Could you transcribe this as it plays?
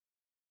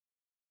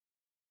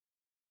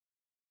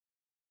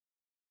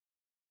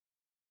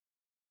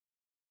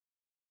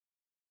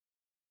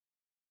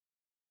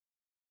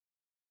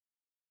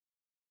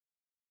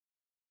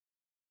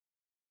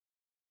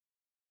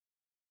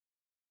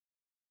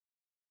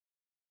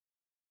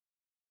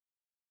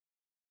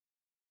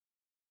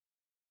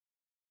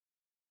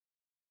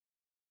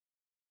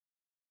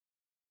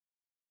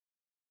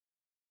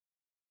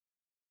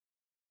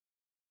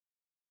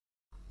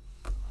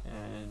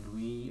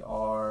we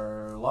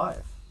are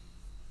live.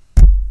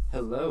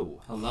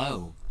 Hello.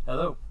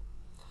 Hello.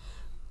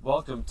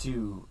 Welcome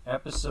to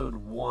episode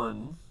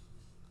 1,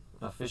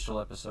 official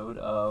episode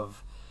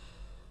of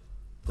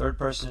Third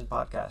Person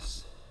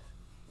Podcast.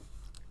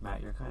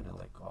 Matt, you're kind of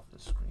like off the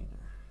screen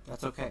there.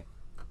 That's okay.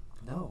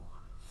 No,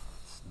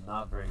 it's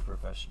not very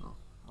professional.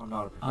 I'm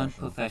not a professional.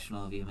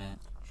 Unprofessional of you, Matt.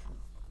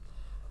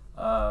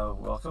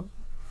 Welcome.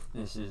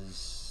 This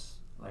is,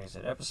 like I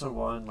said, episode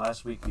 1.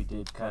 Last week we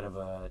did kind of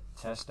a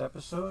test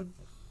episode.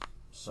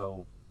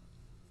 So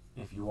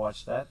if you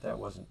watched that, that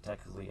wasn't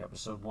technically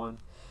episode 1.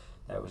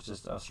 That was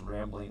just us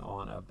rambling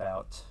on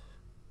about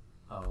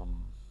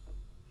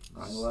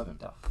 9/11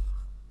 stuff.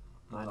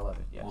 9/11,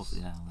 yes.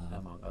 Mostly 9/11.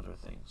 Among other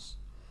things.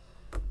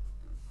 I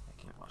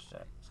can't watch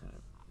that. It's going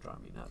to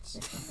drive me nuts.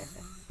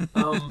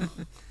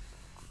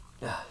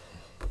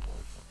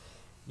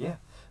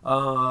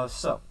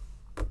 So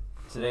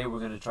today we're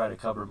going to try to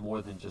cover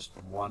more than just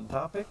one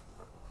topic.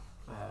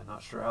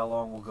 Not sure how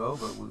long we'll go,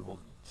 but we will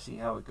see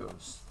how it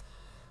goes.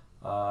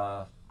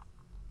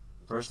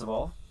 First of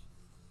all,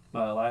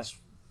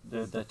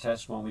 the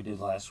test one we did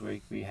last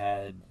week, we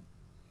had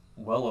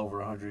well over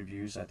 100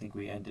 views. I think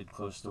we ended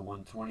close to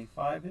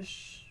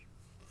 125-ish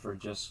for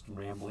just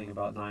rambling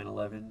about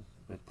 9/11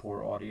 with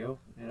poor audio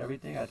and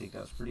everything. I think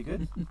that was pretty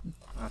good.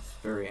 That's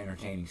very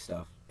entertaining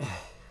stuff.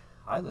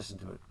 I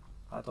listened to it.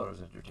 I thought it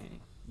was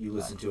entertaining. You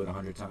listened to it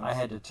 100 times? I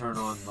had to turn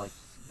on like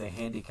the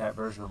handicap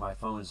version of my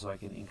phone so I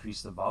can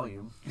increase the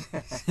volume.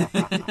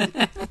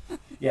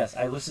 Yes,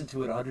 I listened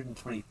to it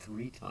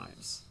 123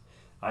 times.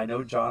 I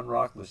know John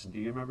Rock listened. Do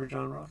you remember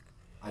John Rock?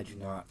 I do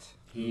not.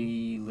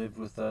 He lived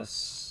with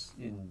us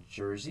in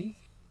Jersey.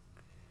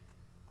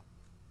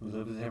 We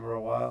lived with him for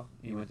a while.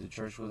 He went to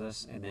church with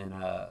us, and then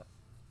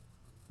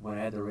when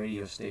I had the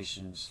radio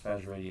stations,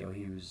 Faz Radio,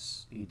 he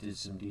did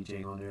some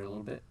DJing on there a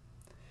little bit.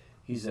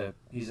 He's a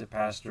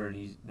pastor, and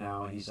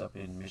he's up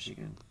in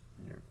Michigan,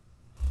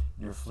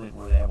 near Flint,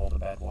 where they have all the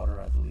bad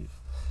water, I believe.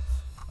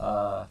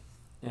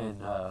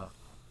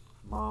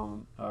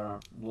 Mom,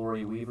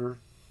 Lori Weaver,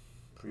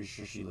 pretty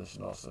sure she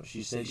listened also.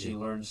 She said she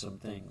learned some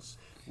things.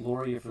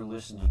 Lori, if you're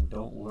listening,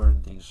 don't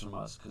learn things from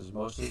us, because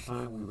most of the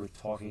time we were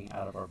talking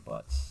out of our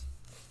butts.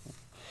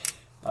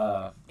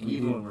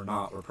 Even when we're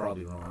not, we're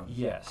probably wrong.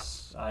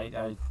 Yes,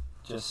 I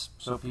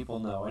just so people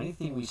know,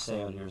 anything we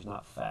say on here is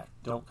not fact.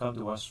 Don't come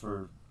to us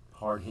for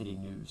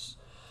hard-hitting news.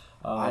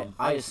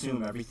 I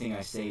assume everything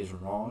I say is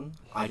wrong.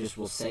 I just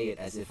will say it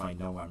as if I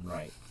know I'm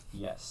right.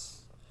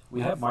 Yes.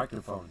 We have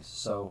microphones,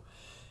 so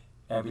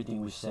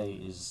everything we say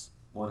is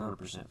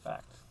 100%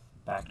 fact,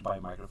 backed by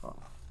a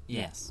microphone.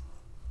 Yes.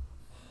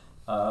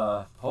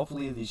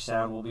 Hopefully the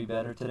sound will be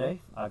better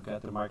today. I've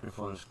got the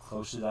microphone as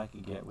close as I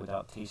can get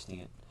without tasting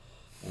it.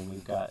 And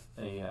we've got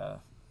a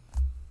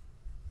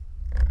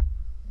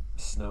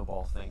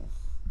snowball thing.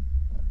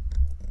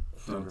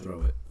 Don't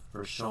throw it.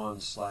 For Sean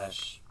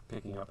 /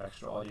 picking up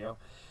extra audio.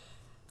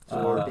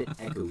 Or a bit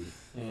echoey.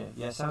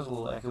 Yeah, it sounds a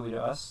little echoey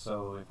to us,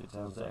 so if it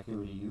sounds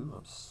echoey to you,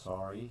 I'm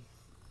sorry.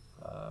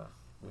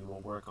 We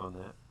will work on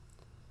that.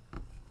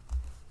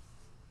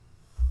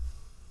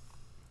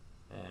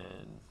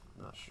 And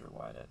not sure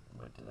why that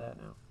went to that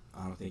now.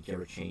 I don't think you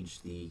ever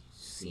changed the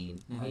scene.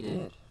 No, I he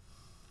did.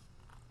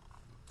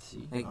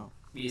 See? Like, Oh.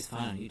 it's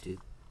fine on YouTube.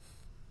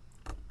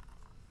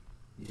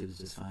 YouTube is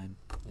just fine.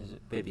 Is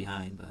it? Bit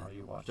behind, but Are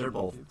you watching? They're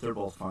both. YouTube? They're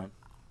both fine.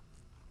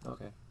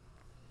 Okay.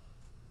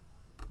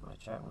 My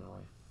chat went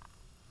away.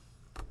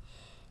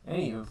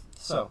 Anywho,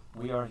 so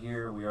we are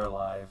here. We are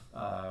live.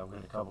 We're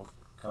going to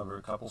cover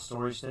a couple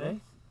stories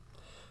today.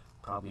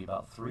 Probably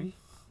about 3,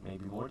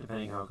 maybe more,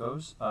 depending how it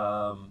goes.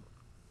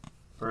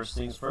 First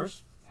things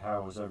first.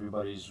 How was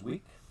everybody's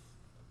week?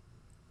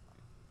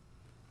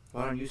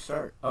 Why don't you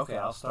start? Okay,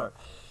 I'll start.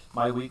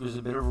 My week was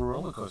a bit of a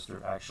roller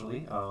coaster,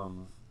 actually.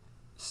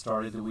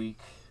 Started the week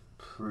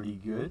pretty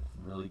good,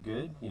 really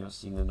good.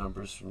 Seeing the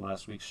numbers from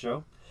last week's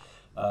show.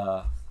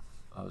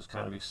 I was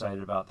kind of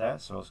excited about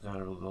that, so it was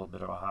kind of a little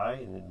bit of a high.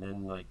 And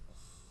then like,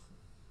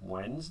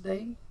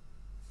 Wednesday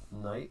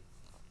night,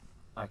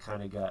 I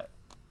kind of got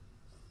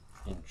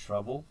in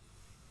trouble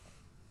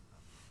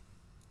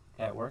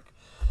at work.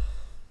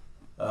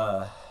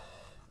 I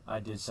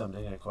did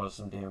something that caused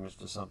some damage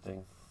to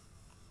something.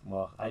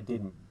 Well, I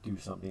didn't do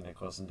something that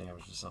caused some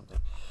damage to something.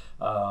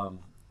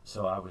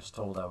 So I was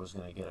told I was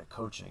going to get a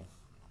coaching,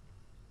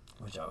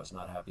 which I was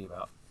not happy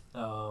about.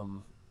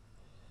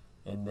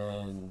 And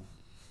then,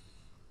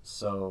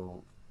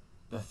 so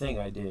the thing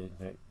I did,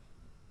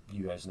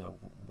 you guys know,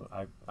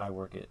 I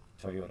work at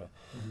Toyota.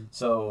 Mm-hmm.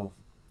 So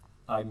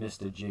I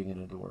missed a jig in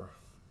a door.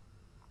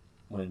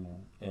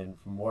 And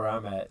from where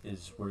I'm at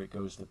is where it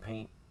goes to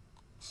paint.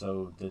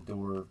 So the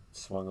door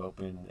swung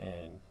open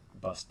and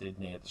busted,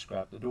 and they had to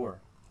scrap the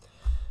door.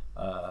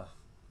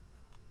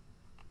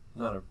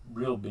 Not a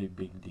real big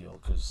deal,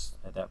 because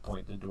at that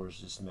point the door's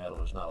just metal.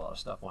 There's not a lot of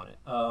stuff on it.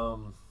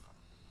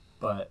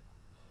 But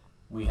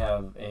we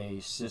have a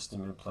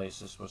system in place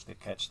that's supposed to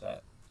catch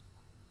that.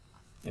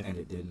 And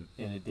it didn't.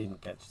 And it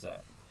didn't catch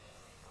that.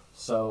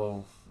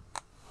 So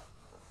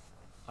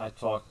I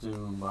talked to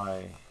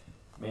my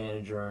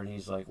manager, and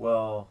he's like,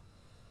 well,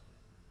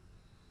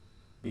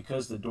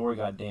 because the door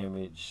got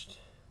damaged,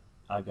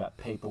 I've got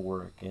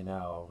paperwork, and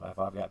now if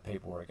I've got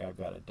paperwork, I've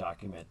got to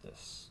document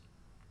this.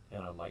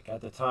 And I'm like,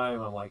 at the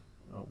time, I'm like,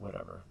 oh,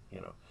 whatever,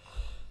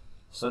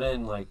 So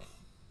then, like,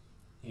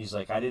 he's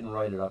like, I didn't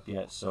write it up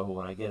yet, so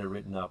when I get it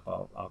written up,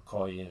 I'll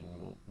call you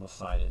and we'll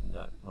sign it. And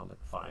I'm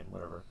like, fine,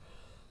 whatever.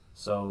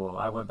 So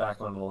I went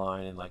back on the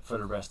line, and like for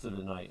the rest of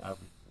the night,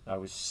 I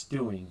was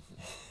stewing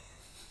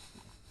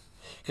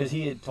because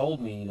he had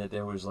told me that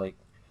there was like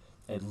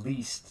at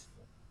least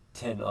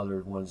 10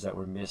 other ones that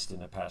were missed in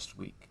the past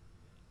week,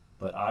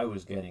 but I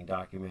was getting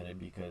documented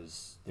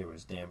because there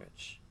was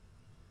damage.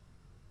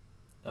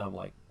 I'm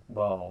like,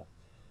 well,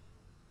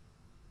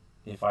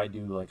 if I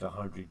do like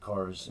 100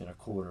 cars in a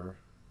quarter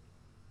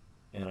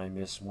and I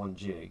miss one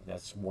jig,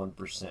 that's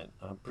 1%.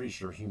 I'm pretty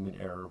sure human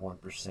error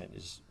 1%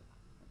 is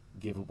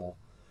givable.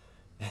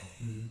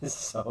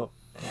 So,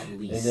 At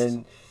least. and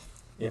then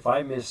if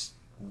I miss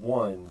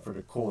one for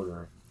the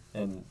quarter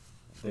and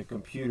the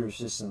computer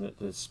system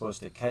that's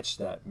supposed to catch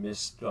that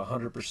missed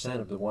 100%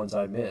 of the ones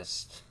I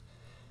missed,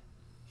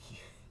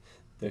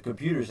 the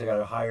computers have got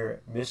a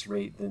higher miss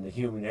rate than the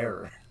human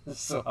error.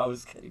 So I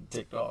was getting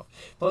ticked off.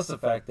 Plus the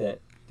fact that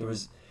it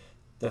was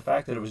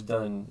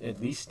done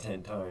at least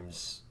 10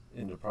 times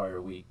in the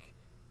prior week,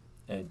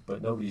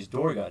 but nobody's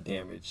door got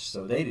damaged,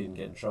 so they didn't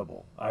get in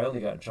trouble. I only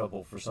got in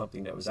trouble for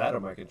something that was out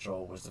of my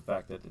control, was the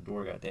fact that the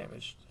door got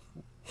damaged.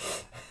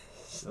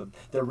 So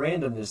the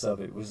randomness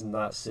of it was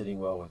not sitting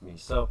well with me.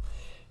 So,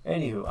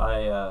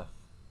 anywho,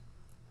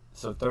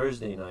 so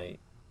Thursday night,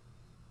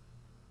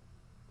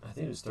 I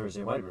think it was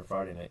Thursday, it might have been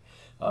Friday night,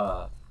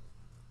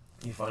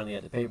 he finally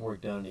had the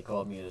paperwork done, and he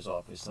called me in his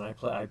office, and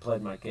I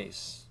pled my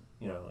case,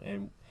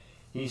 and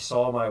he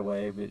saw my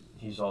way, but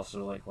he's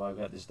also like, well, I've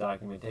got this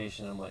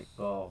documentation. I'm like,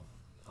 well,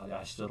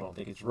 I still don't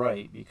think it's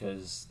right,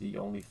 because the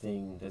only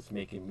thing that's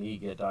making me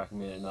get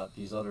documented, not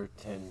these other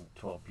 10,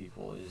 12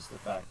 people, is the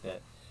fact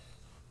that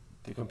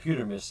the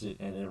computer missed it,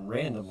 and then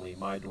randomly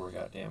my door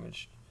got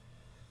damaged.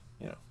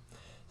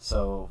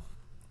 So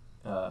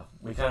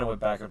we kind of went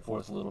back and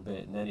forth a little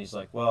bit, and then he's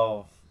like,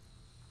 well,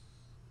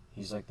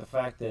 the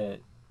fact that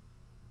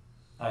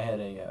I had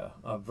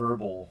a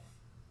verbal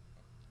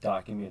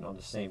document on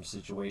the same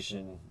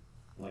situation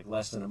like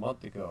less than a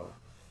month ago,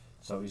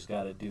 so he's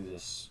got to do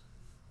this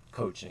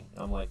coaching.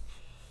 I'm like,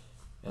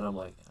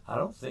 I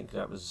don't think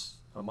that was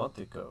a month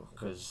ago,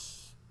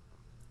 because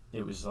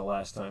it was the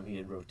last time he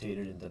had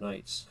rotated into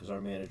nights, because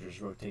our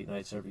managers rotate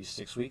nights every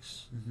 6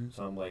 weeks. Mm-hmm.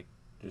 So I'm like,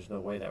 there's no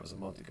way that was a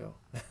month ago.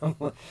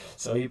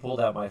 So he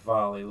pulled out my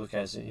file, he looks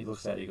at it,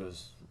 he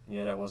goes,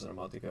 yeah, that wasn't a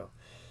month ago.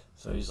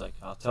 So he's like,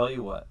 I'll tell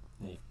you what,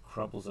 and he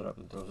crumples it up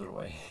and throws it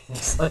away.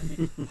 It's like,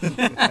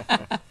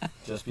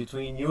 just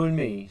between you and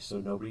me, so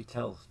nobody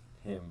tells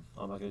him.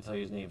 I'm not going to tell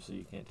you his name, so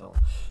you can't tell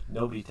him.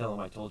 Nobody tell him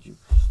I told you.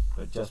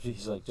 But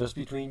he's like, just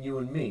between you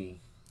and me,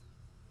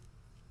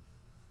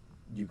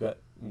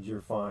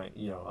 you're fine.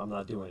 I'm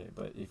not doing it.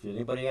 But if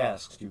anybody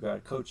asks, you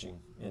got coaching,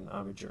 and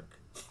I'm a jerk.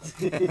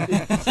 So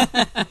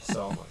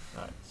I'm like,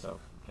 all right. So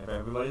if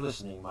everybody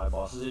listening, my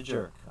boss is a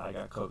jerk. I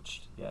got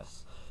coached,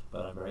 yes,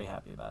 but I'm very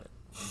happy about it.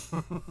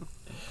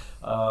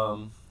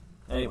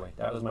 Anyway,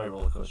 that was my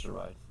roller coaster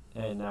ride,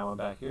 and now I'm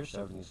back here,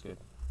 so everything's good.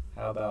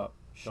 How about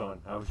Sean?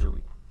 How was your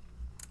week?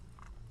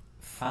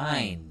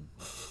 Fine.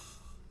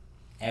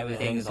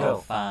 Everything's Go. all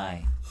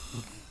fine.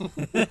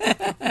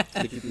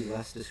 Could you be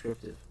less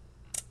descriptive?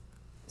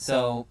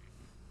 So,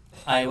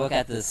 I work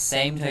at the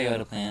same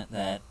Toyota plant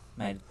that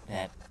my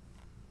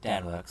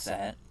dad works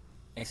at,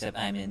 except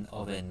I'm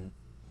over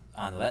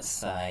on the west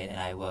side, and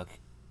I work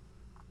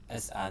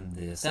on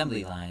the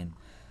assembly line.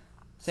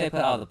 So I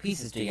put all the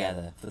pieces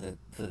together for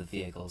the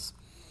vehicles.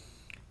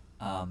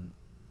 And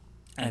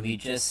we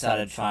just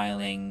started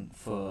trialing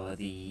for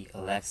the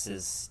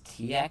Lexus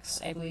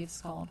TX, I believe it's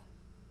called,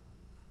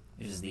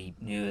 which is the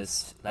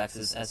newest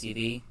Lexus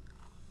SUV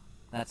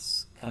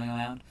that's coming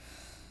around.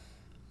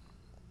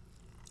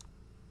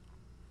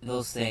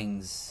 Those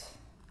things,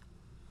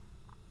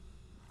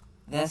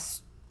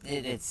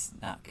 it's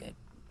not good.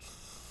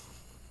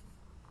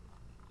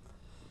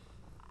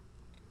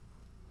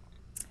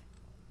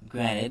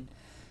 Granted,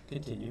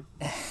 Continue.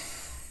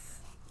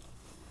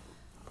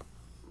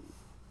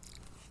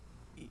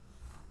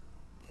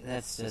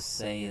 let's just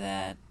say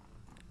that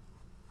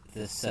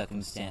the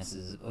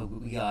circumstances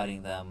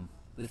regarding them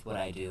with what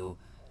I do,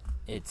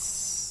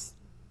 it's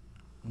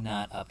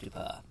not up to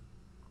par.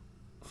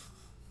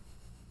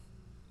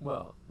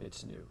 Well,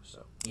 it's new,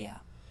 so. Yeah.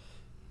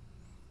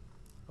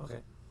 Okay.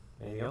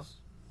 Anything else?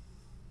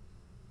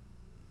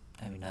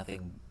 I mean,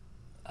 nothing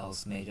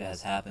else major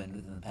has happened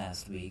within the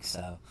past week,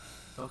 so...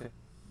 Okay.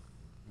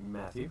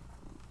 Matthew?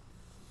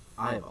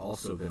 I have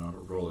also been on a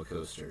roller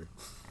coaster,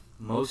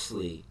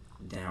 mostly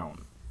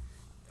down.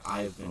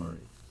 I've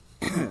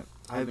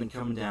been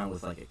coming down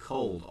with like a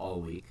cold all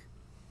week.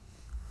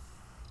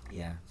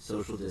 Yeah,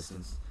 social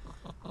distance.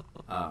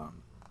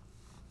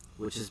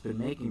 Which has been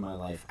making my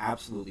life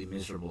absolutely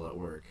miserable at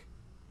work,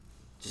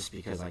 just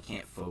because I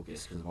can't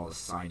focus because of all the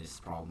sinus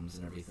problems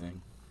and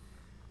everything.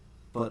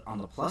 But on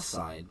the plus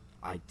side,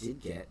 I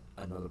did get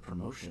another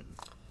promotion.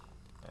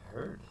 I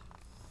heard.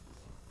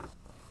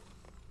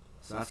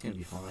 So that's going to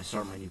be fun. I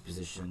start my new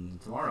position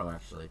tomorrow,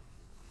 actually.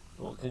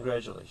 Well,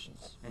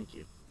 congratulations. Thank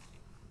you.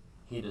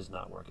 He does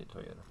not work at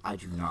Toyota. I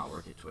do not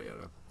work at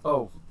Toyota.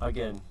 Oh,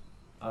 again,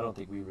 I don't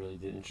think we really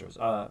did intros.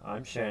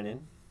 I'm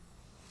Shannon.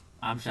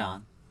 I'm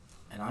Sean.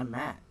 And I'm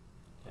Matt.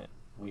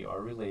 We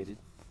are related.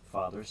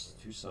 Fathers,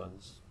 2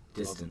 sons.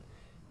 Distant.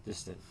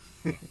 Distant.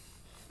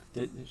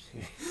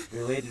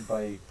 Related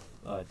by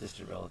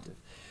distant relative.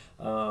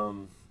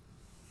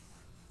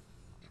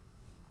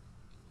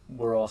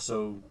 We're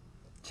also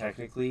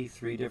technically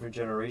 3 different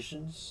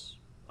generations.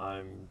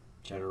 I'm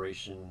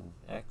Generation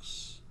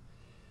X.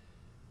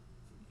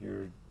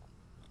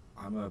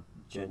 I'm a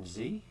Gen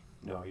Z?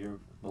 No, you're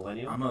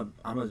Millennial?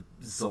 I'm a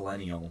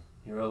Zillennial.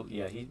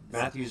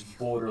 Matthew's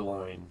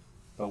borderline,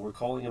 but we're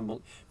calling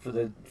him for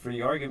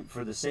the argument,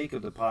 for the sake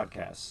of the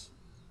podcast,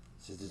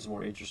 since it's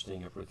more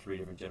interesting if we're 3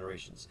 different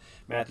generations.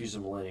 Matthew's a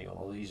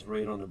millennial. He's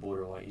right on the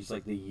borderline. He's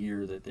like the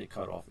year that the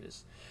cutoff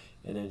is,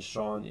 and then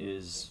Sean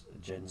is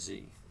Gen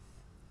Z.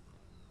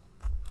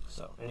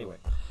 So anyway,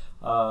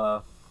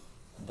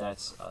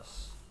 that's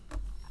us.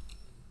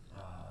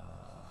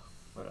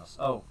 What else?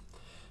 Oh,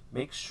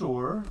 make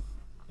sure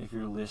if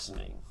you're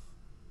listening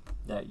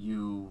that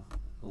you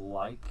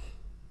like.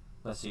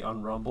 Let's see,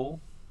 on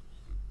Rumble,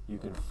 you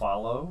can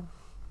follow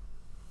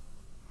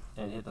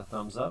and hit the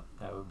thumbs up.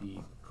 That would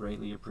be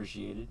greatly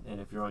appreciated.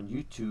 And if you're on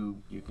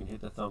YouTube, you can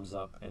hit the thumbs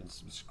up and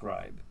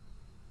subscribe.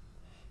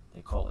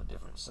 They call it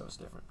different, so it's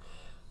different.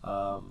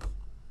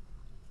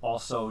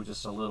 Also,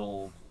 just a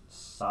little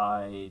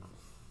side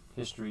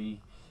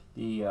history,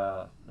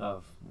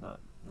 of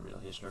not real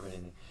history of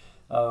anything.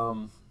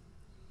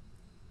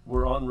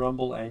 We're on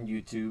Rumble and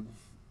YouTube,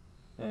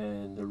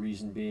 and the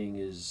reason being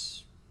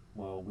is,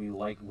 well, we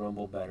like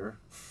Rumble better.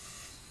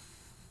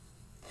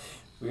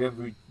 We have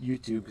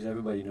YouTube because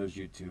everybody knows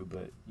YouTube,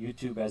 but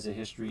YouTube has a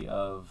history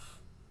of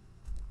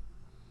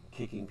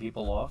kicking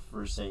people off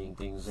for saying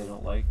things they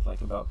don't like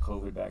about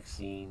COVID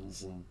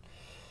vaccines and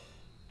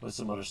what's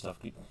some other stuff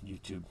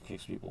YouTube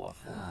kicks people off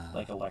for,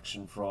 like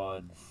election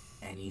fraud.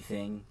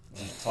 Anything.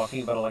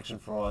 Talking about election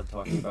fraud,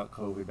 talking about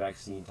COVID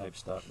vaccine type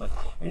stuff, like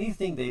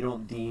anything they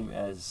don't deem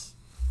as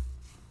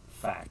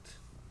fact,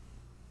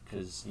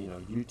 because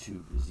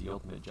YouTube is the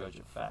ultimate judge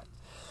of fact.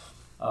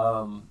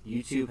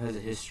 YouTube has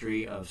a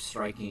history of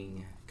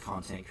striking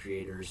content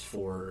creators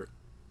for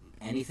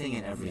anything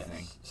and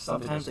everything. Yes.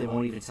 Sometimes they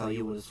won't even tell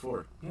you what it's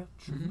for. Yeah,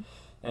 true. Mm-hmm.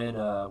 And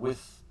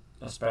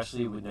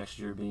especially with next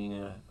year being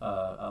an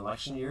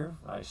election year,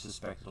 I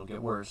suspect it'll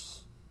get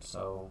worse.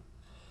 So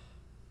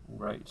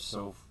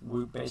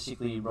we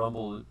basically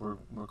Rumble.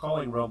 We're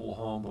calling Rumble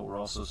home, but we're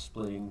also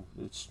splitting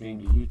the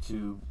stream to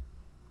YouTube.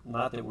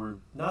 Not that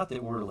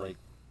we're like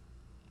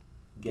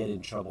get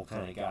in trouble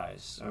kind of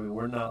guys. I mean,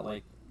 we're not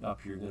like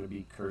up here going to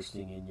be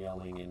cursing and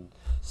yelling and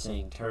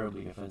saying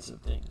terribly offensive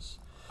things.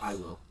 I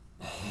will.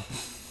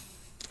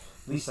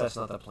 At least that's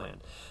not the plan.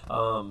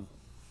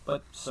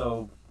 But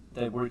so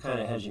that we're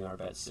kind of hedging our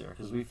bets there,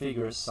 because we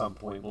figure at some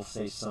point we'll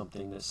say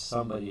something that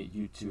somebody at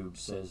YouTube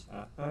says,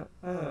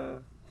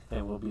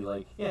 and we'll be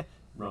like, yeah,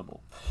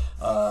 Rumble.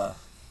 So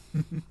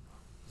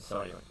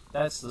anyway,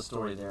 that's the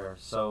story there.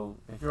 So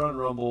if you're on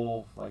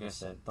Rumble, like I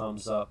said,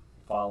 thumbs up,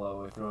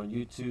 follow. If you're on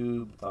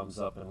YouTube, thumbs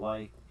up and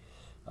like.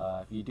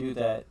 If you do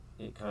that,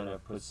 it kind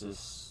of puts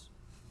us,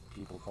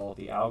 people call it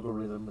the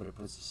algorithm, but it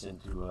puts us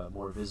into a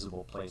more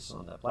visible place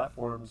on the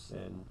platforms,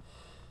 and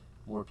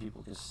more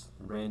people can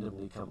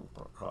randomly come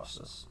across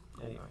us.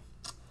 Anyway.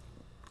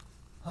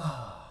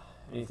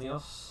 Anything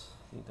else?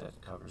 I think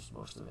that covers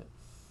most of it.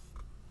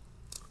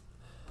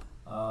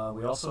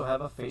 We also have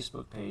a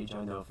Facebook page.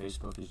 I know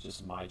Facebook is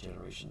just my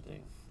generation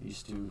thing.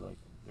 These two,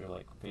 they're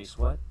like, face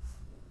what?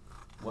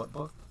 What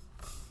book?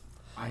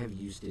 I have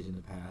used it in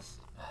the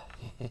past.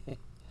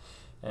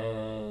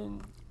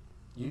 And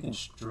you can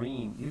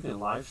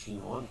live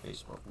stream on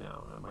Facebook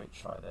now. I might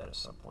try that at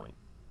some point.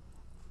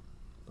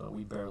 But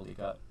we barely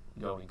got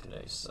going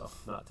today, so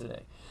not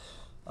today.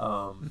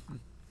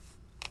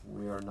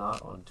 We are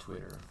not on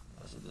Twitter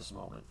as of this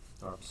moment.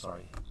 Or, I'm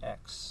sorry,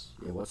 X.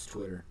 Yeah, what's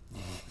Twitter?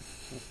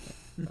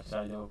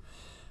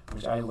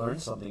 Which I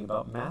learned something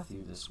about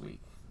Matthew this week,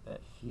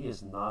 that he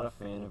is not a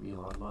fan of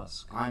Elon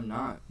Musk. I'm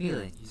not.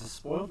 Really? He's a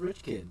spoiled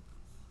rich kid.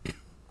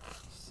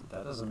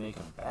 That doesn't make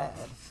him bad.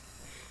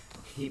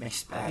 He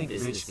makes bad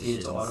business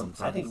decisions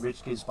sometimes. I think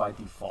rich kids by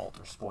default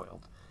are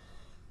spoiled.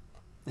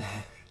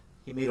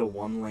 He made a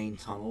 1-lane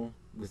tunnel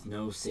with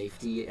no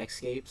safety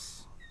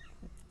escapes.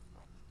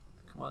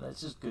 Come on,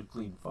 that's just good,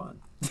 clean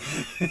fun.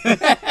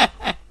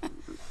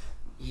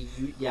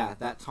 Yeah,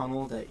 that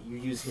tunnel that you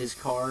use his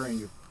car and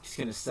you're just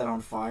going to set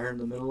on fire in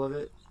the middle of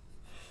it.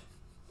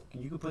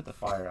 You could put the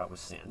fire out with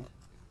sand.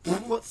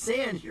 What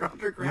sand? You're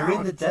underground. You're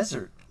in the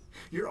desert.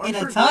 You're in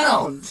underground. a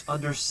tunnel.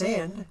 Under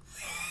sand.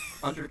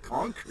 Under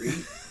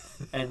concrete.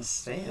 And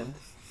sand.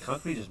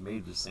 Concrete is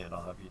made with sand,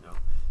 I'll have you know.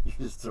 You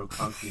just throw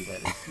concrete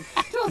at it.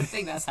 I don't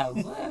think that's how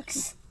it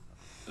works.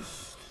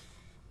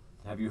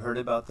 Have you heard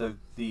about the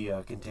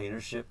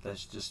container ship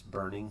that's just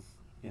burning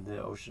in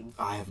the ocean?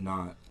 I have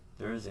not.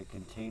 There is a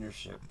container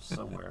ship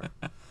somewhere.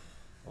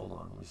 Hold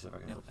on, let me see if I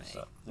can No look this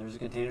way. up. There's a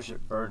container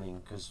ship burning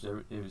because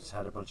it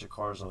had a bunch of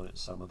cars on it.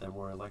 Some of them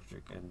were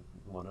electric, and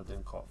one of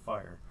them caught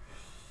fire.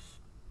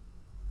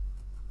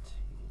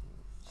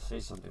 Say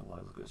something while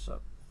I look this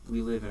up.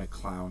 We live in a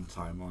clown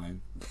timeline.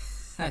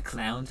 A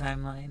clown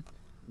timeline?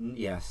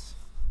 Yes.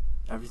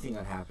 Everything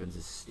that happens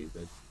is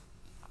stupid.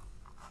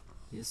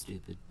 You're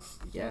stupid.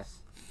 Yes.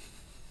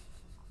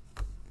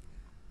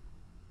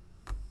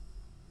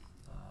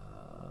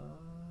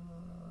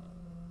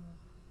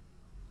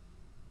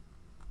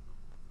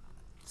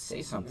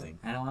 Say something.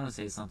 I don't want to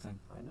say something.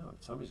 I know,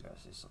 somebody's got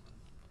to say something.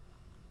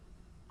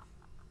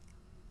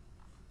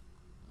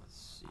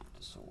 Let's see if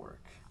this will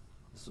work.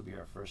 This will be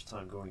our first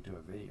time going to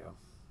a video.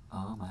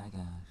 Oh my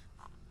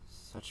gosh.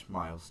 Such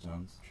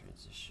milestones.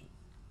 Transition.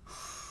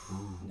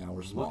 Now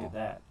we're small. Look at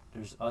that.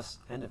 There's us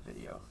and a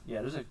video.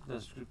 Yeah, there's a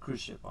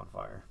cruise ship on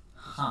fire.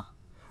 Huh.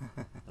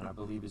 And I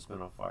believe it's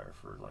been on fire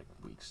for like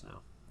weeks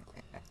now.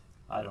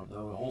 I don't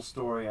know the whole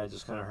story. I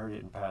just kind of heard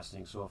it in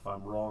passing. So if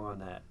I'm wrong on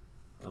that,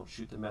 don't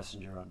shoot the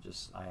messenger.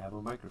 I have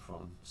a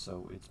microphone,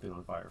 so it's been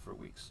on fire for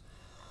weeks.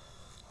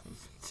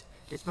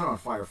 It's been on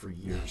fire for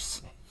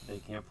years. They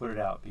can't put it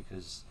out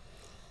because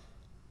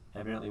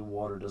evidently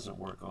water doesn't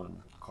work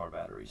on car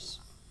batteries.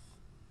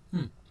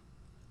 Hmm.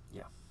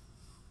 Yeah.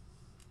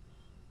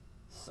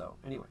 So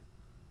anyway.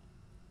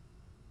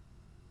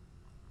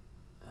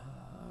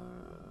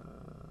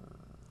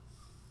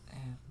 I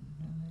have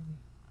no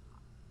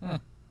idea. Huh.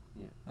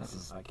 Yeah. This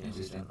is I can't do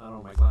interesting. that. I don't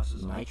have my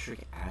glasses on.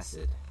 Nitric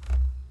acid.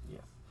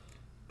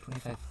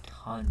 25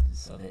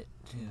 tons of it,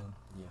 too.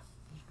 Yeah.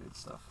 Good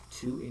stuff.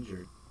 2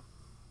 injured.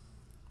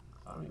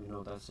 I don't even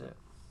know if that's it.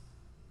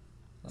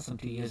 That's from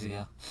 2 years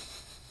ago.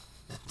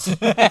 It's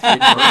been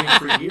burning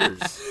for years.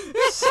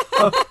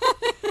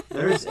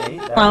 There is that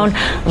was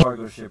a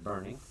cargo ship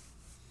burning.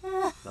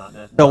 Not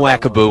that. Don't not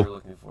whack a the one we boo. were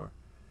looking for.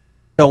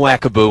 Don't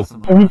whack a boo.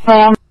 What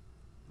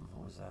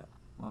was that?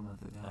 1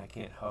 month ago. I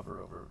can't hover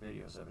over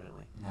videos,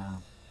 evidently.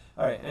 No.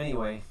 All right.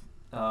 Anyway,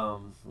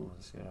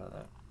 let's get out of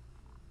that.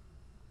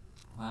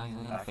 Wow, you're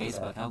looking at Back to Facebook.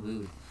 that. How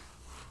rude.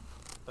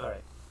 All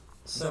right.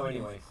 So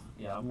anyway,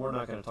 yeah, we're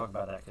not going to talk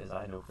about that because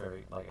I know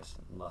like I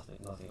said, nothing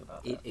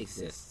about that. It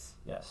exists.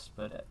 Yes,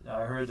 but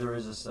I heard there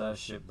is this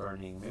ship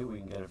burning. Maybe we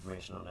can get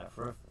information on that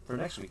for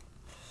next week.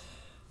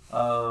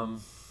 All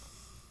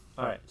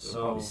right, It'll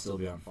so probably still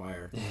be on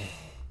fire.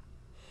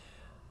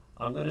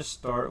 I'm going to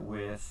start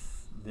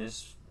with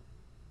this.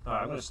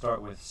 I'm going to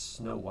start with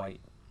Snow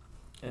White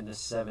and the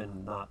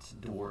 7 Not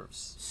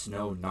Dwarves.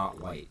 Snow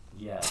not white.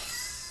 Yes,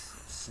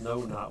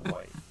 Snow Not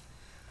White,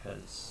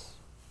 because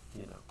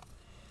you know.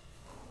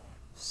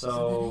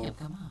 So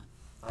Come on.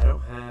 I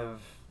don't have.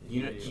 a Do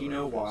you video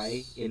know why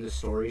reference. in the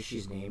story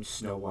she's named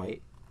Snow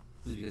White?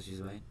 Is it because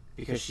she's white?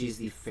 Because she's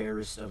the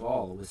fairest of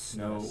all, with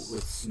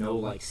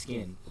snow-like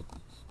skin.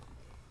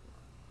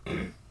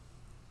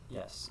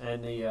 Yes,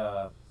 and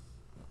the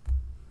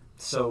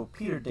so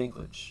Peter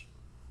Dinklage.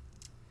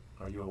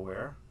 Are you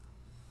aware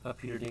of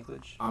Peter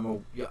Dinklage?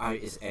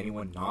 Is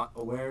anyone not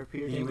aware of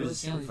Peter He Dinklage?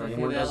 was. Yeah, he's For like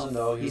anyone who Elf. doesn't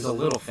know, He's a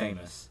little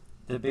famous.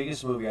 The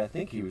biggest movie I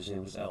think he was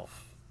in was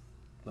Elf.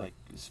 Like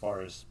as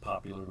far as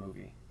popular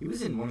movie. He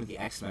was in one of the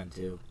X-Men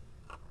too.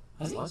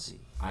 Was he?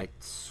 I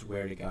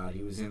swear to God,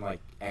 he was in like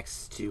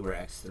X2 or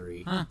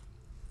X3. Huh.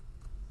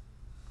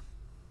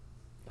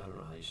 I don't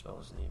know how you spell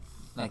his name.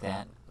 Like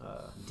that.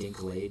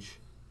 Dinklage.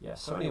 Yeah.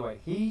 So anyway,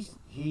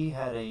 he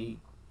had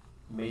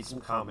made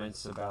some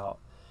comments about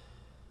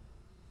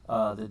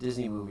the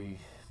Disney movie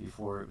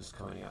before it was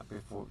coming out.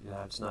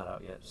 It's not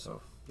out yet.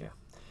 So yeah.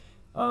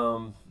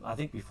 I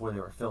think before they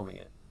were filming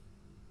it,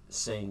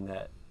 saying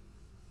that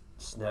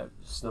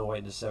Snow White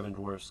and the 7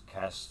 Dwarfs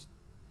cast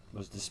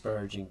was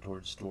disparaging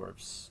towards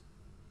dwarves.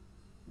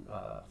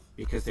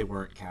 Because they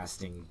weren't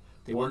casting.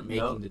 They Well, weren't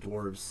making no. the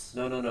dwarves.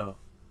 No.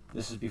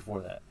 This is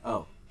before that.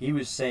 Oh. He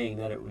was saying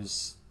that it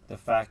was the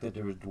fact that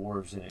there were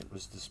dwarves in it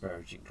was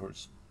disparaging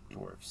towards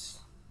dwarves.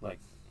 Like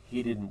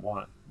he didn't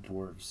want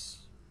dwarves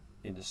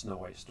in the Snow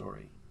White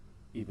story,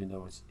 even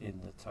though it's in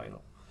the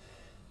title.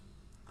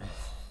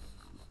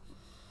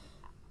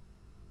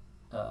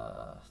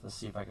 Let's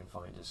see if I can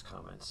find his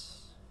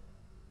comments.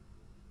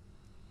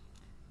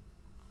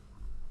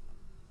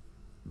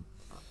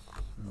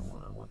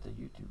 I want the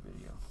YouTube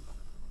video.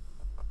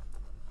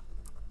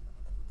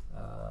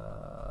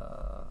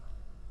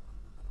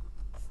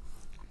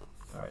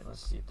 Alright,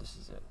 let's see if this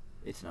is it.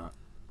 It's not.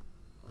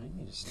 What do you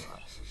mean it's not?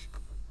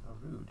 How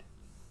rude.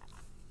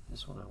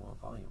 This one I want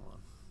volume on.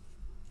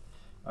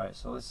 Alright,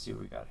 so let's see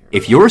what we got here.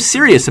 If you're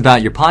serious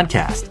about your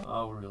podcast,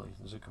 Oh, really?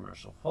 There's a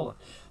commercial. Hold on.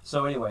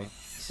 So anyway,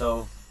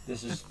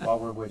 this is while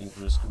we're waiting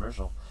for this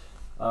commercial.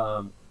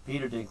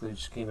 Peter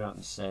Dinklage came out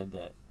and said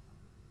that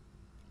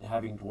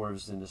having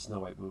dwarves in the Snow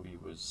White movie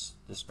was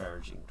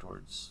disparaging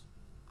towards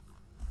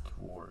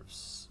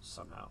dwarves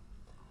somehow.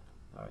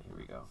 All right, here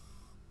we go.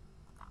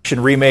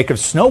 remake of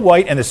Snow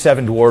White and the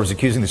Seven Dwarfs,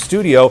 accusing the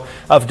studio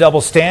of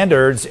double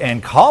standards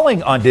and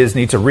calling on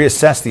Disney to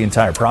reassess the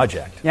entire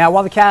project. Yeah,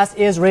 while the cast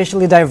is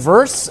racially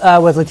diverse,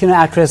 with Latino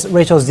actress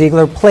Rachel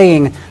Ziegler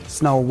playing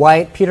Snow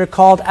White, Peter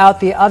called out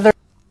the other.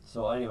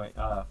 So anyway,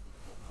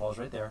 falls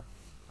right there.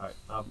 All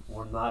right,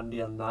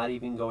 I'm not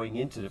even going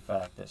into the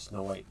fact that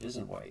Snow White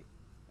isn't white,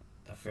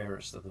 the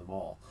fairest of them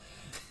all.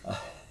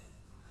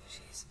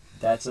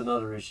 That's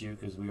another issue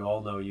because we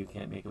all know you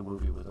can't make a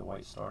movie with a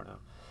white star now.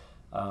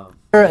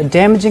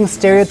 Damaging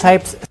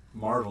stereotypes.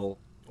 Marvel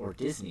or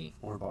Disney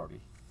Or Barbie.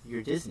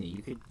 You're Disney.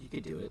 You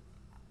could do it.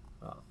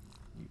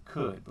 You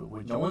could, but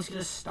would No you? one's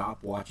gonna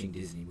stop watching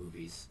Disney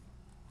movies.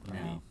 I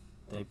mean,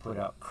 they put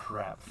out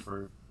crap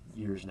for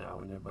years now,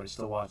 and everybody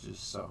still watches.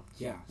 So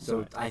Yeah.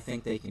 So I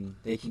think they can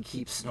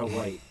keep Snow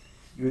White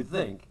you would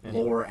think.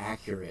 more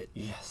accurate.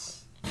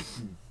 Yes.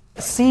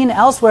 Seen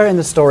elsewhere in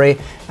the story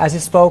as he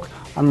spoke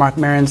on Mark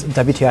Maron's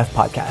WTF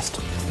podcast.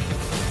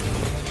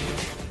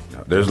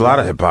 There's a lot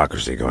of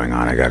hypocrisy going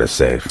on, I gotta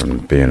say, from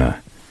being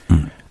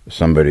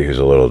somebody who's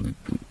a little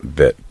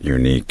bit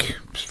unique.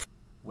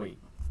 Wait,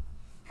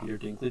 Peter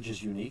Dinklage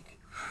is unique?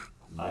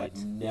 I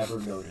never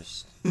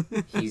noticed.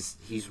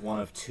 He's one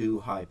of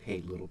two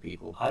high-paid little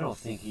people. I don't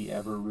think he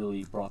ever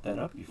really brought that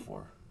up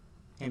before.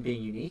 Him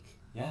being unique?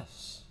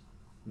 Yes.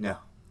 No.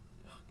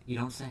 You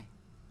don't say.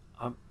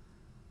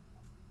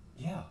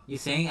 Yeah. You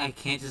saying I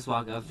can't just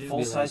walk up to you and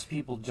be Full-size like,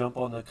 people jump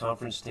on the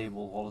conference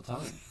table all the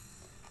time.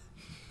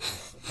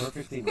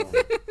 Perfectly normal.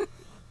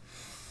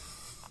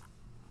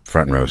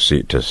 Front row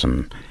seat to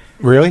some.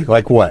 Really?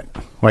 Like what?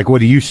 Like what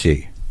do you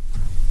see?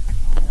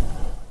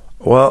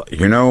 Well,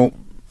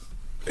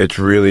 it's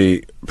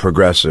really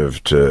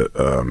progressive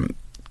to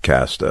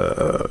cast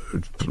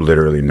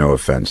literally no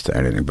offense to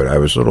anything, but I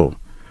was a little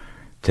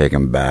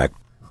taken back.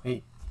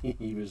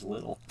 He was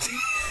little.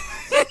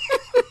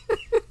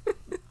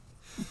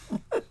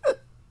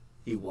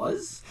 He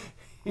was?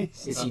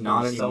 Is he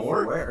not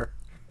anymore?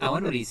 I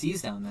wonder what he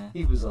sees down there.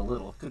 He was a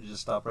little. Could have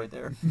just stopped right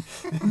there.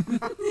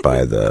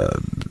 By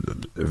the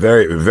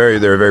they're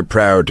very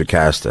proud to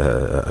cast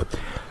a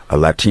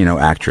Latino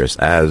actress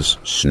as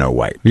Snow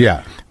White.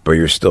 Yeah. But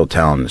you're still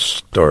telling the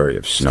story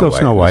of Snow White.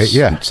 Snow White,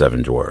 yeah.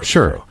 Seven Dwarfs.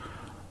 Sure.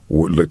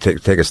 So,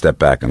 take a step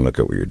back and look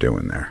at what you're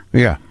doing there.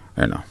 Yeah.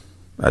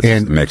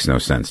 That makes no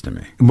sense to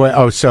me.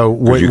 Well,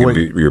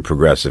 You're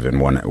progressive in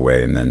one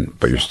way,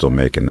 but you're still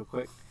making. Real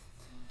quick.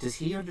 Does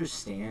he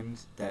understand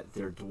that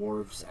they're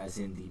dwarves as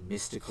in the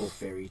mystical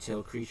fairy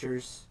tale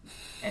creatures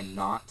and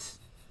not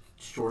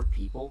short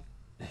people?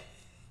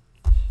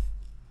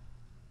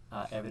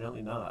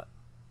 Evidently not.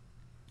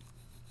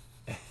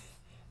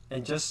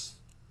 And just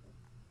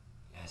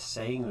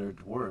saying they're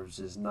dwarves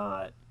is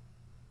not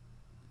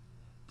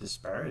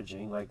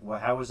disparaging. Like,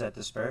 how is that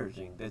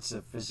disparaging? It's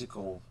a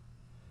physical.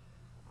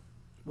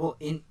 Well,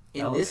 in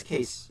this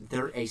case,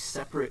 they're a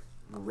separate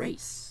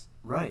race.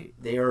 Right.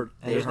 There's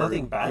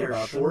nothing bad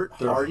about them. short,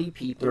 hardy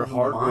people. They're who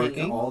mine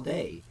hardworking all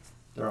day.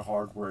 They're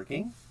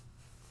hardworking.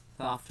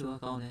 They're off to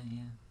work all day,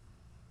 yeah.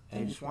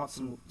 They just want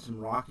some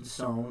rock and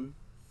stone.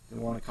 They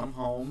want to come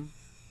home.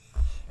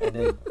 And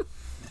then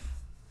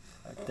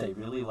they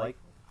really like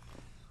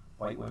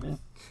white women.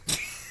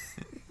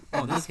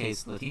 Oh, in this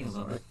case, Latinos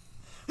love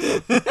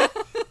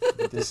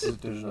it. There's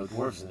no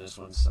dwarves in this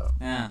one, so.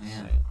 Yeah.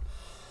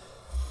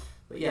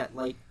 But yeah,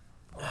 like,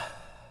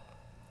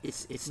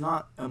 it's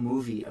not a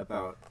movie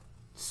about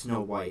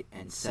Snow White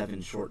and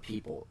seven short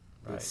people.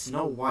 Right. It's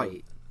Snow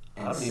White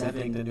and I don't even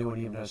seven. think the new one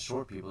even has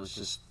short people. It's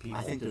just people.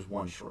 I think there's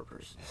one short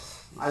person.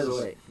 Either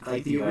way,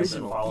 like creepy the guys that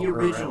original, follow the her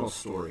original around.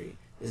 story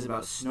is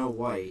about Snow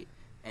White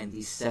and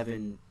these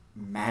seven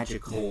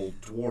magical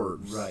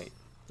dwarves. Right.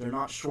 They're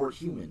not short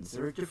humans.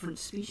 They're a different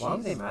species. Why are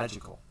they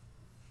magical?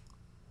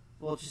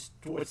 Well,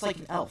 it's like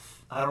an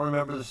elf. I don't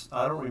remember this.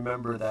 I don't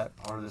remember that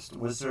part of this.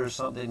 Was there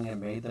something that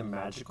made them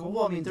magical?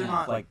 Well, I mean, they're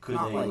not like. Could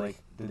not they like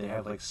did they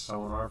have like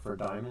sonar for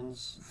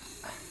diamonds?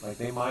 Like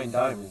they mine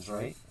diamonds,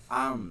 right?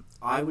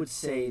 I would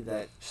say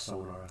that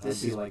Sonar. This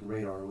That'd be is- like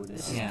radar, wouldn't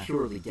this it? is Yeah.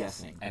 purely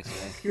guessing.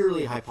 Excellent.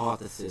 Purely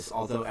hypothesis,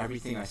 although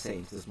everything I say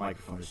into this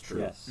microphone is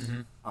true. Yes.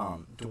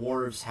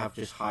 Dwarves have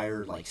just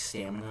higher like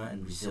stamina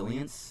and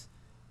resilience,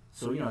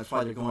 so that's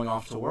why they're going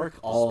off to work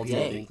all Does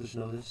Peter day. Dinklage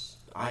know this?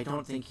 I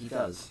don't think he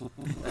does.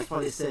 That's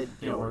why they said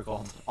You work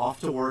all day. off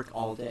to work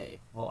all day.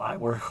 Well, I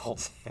work all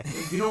day.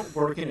 You don't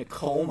work in a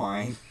coal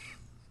mine.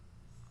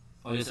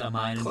 Or just a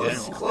mine in Close,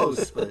 general.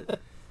 close, but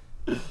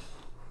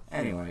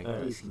anyway, All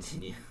right. please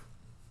continue.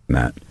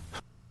 That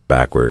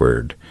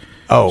backward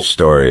Oh,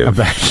 story of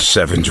about-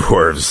 seven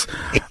dwarves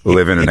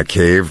living in a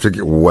cave.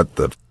 What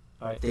the?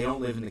 They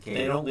don't live in the cave.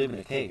 They don't live in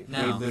a cave.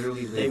 No. They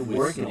literally live They with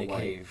work Snow in a White.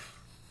 cave.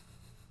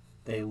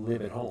 They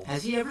live at home.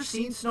 Has he ever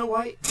seen Snow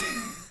White?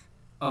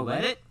 Oh,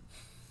 Reddit?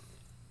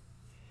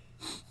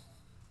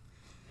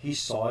 He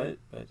saw it,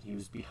 but he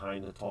was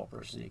behind a tall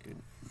person. He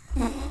couldn't.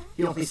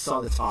 He only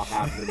saw the top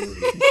half of the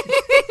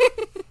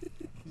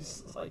movie.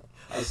 He's like,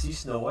 I see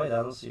Snow White. I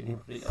don't see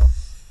anybody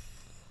else.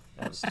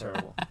 That was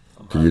terrible.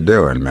 What are you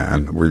doing,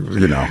 man?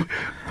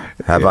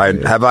 Have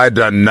I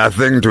done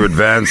nothing to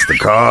advance the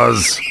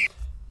cause?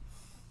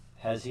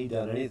 Has he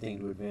done anything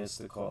to advance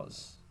the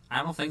cause?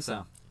 I don't think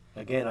so.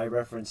 Again, I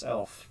reference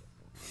Elf,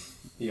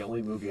 the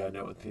only movie I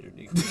know with Peter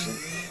Dinklage,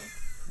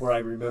 in, where I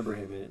remember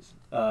him in it.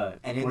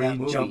 And in where that he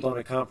movie- jumped on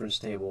a conference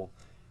table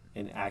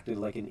and acted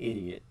like an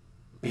idiot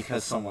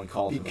Because someone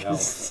called him an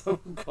elf.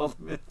 someone called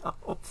him an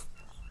elf.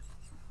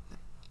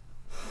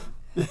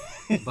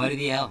 Buddy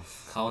the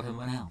Elf called him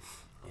an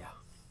elf. Yeah.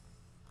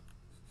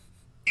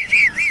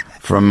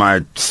 From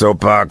my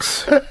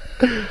soapbox,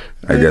 I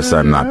guess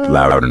I'm not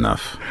loud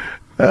enough.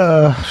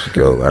 I should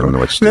go. I don't know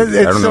what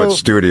what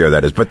studio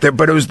that is, but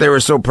they were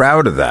so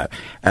proud of that,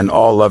 and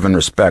all love and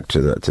respect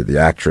to the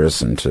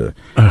actress and to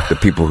the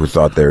people who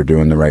thought they were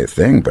doing the right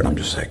thing. But I'm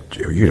just like,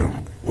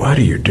 what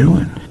are you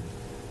doing?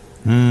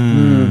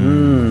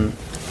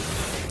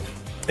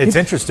 It's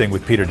interesting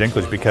with Peter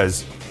Dinklage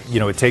because,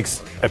 it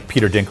takes a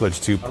Peter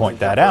Dinklage to point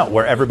that out,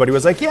 where everybody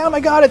was like, yeah, oh my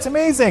God, it's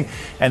amazing.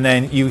 And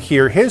then you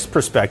hear his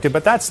perspective,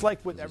 but that's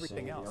like with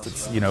everything else.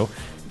 It's,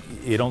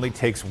 it only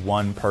takes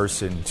one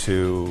person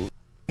to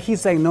He's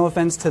saying no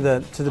offense to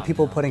the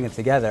people putting it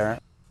together.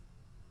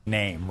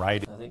 name,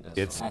 right? I think that's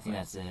It's I think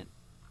that's it.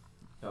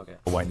 Okay.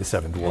 White and the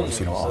Seven Dwarfs,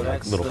 Yeah, so all like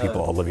that's little the-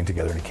 people all living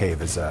together in a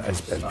cave, as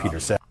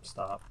Peter said.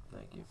 Stop.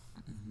 Thank you.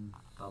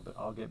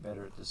 I'll get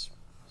better at this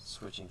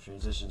switching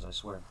transitions, I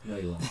swear. No,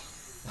 you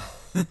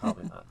won't.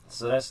 Probably not.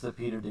 So that's the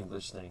Peter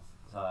Dinklage thing.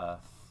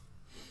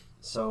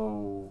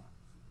 So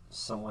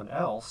someone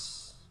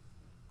else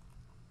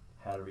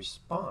had a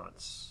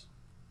response.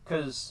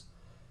 Because,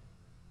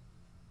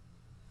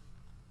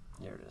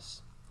 there it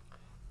is.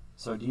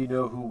 So do you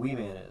know who Wee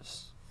Man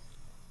is?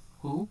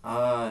 Who?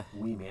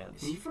 Wee Man.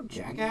 Is he from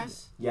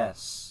Jackass?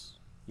 Yes.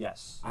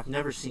 Yes. I've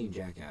never seen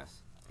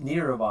Jackass.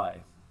 Neither have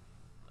I.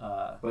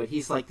 But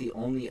he's like the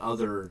only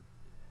other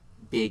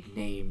big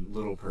name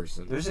little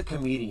person. There's a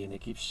comedian that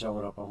keeps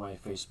showing up on my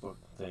Facebook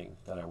thing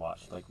that I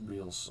watch, like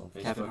Reels on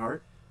Facebook. Kevin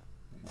Hart?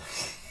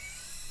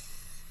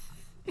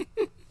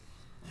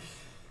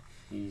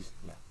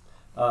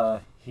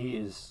 He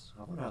is.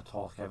 I wonder how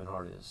tall Kevin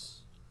Hart is.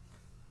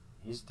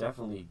 He's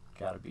definitely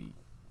got to be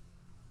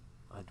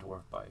a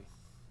dwarf by.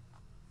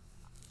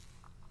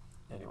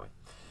 Anyway,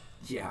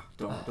 Yeah,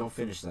 don't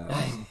finish that.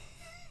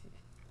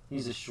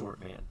 he's a short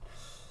man.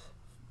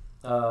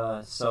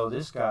 So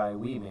this guy,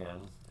 Wee Man,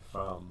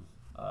 from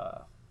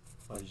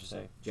what did you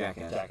say?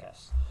 Jackass.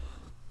 Jackass.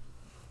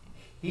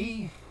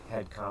 He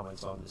had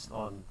comments on this,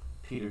 on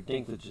Peter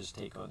Dinklage's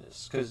take on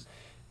this, because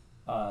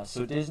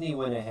so Disney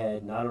went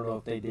ahead, and I don't know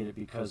if they did it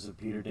because of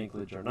Peter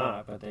Dinklage or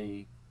not, but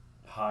they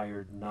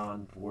hired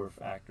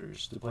non-dwarf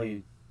actors to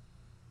play.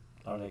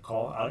 Are they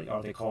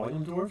calling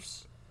them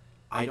dwarfs?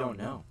 I don't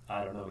know.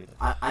 I don't know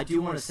either. I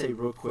do want to say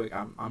real quick,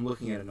 I'm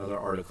looking at another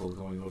article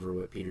going over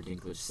what Peter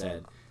Dinklage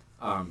said.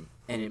 And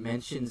it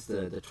mentions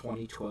the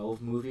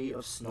 2012 movie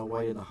of Snow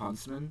White and the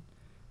Huntsman.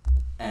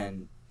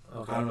 And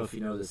Okay. I don't know if you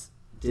know this.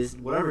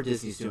 Whatever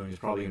Disney's doing is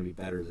probably going to be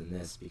better than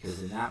this,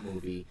 because in that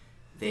movie,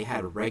 they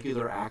had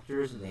regular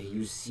actors and they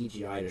used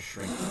CGI to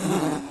shrink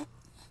them.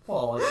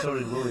 Well, and so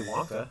did Willy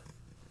Wonka.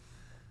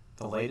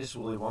 The latest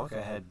Willy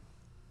Wonka had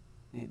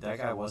that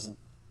guy wasn't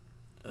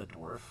a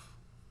dwarf.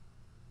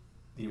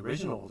 The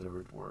original, there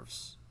were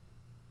dwarfs.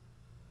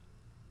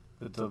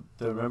 The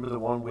remember the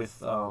one with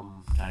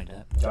Johnny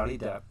Depp. Johnny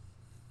Depp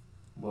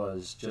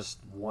was just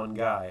one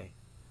guy,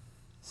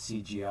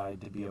 CGI'd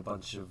to be a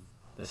bunch of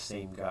the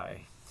same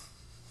guy.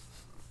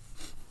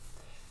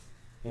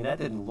 And that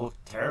didn't look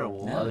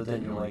terrible, No, other it than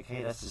didn't. you're like,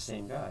 hey, that's the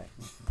same guy.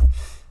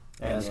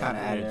 Yeah, it's kind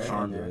of added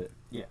charm to it.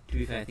 Yeah. To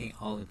be fair, I think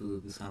all the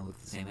Boobies kind of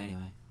look the same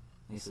anyway.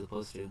 At least they're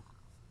supposed to.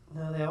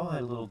 No, they all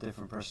had little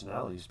different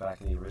personalities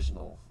back in the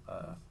original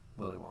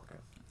Willy Wonka.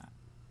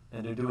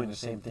 And they're doing the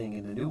same thing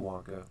in the new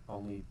Wonka,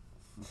 only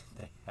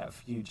they have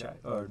Hugh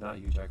or not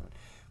Hugh Jackman.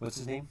 What's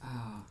his name?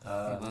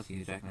 Oh, both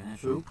Hugh Jackman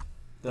actually. Who?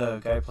 The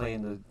guy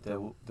playing the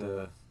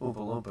Oompa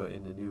Loompa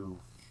in the new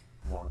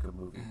Wonka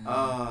movie.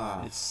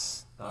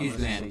 It's Hugh let's just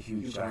Grant. say Hugh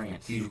Hugh Jackman.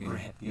 Grant. Hugh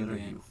Grant. The other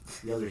Grant. Hugh.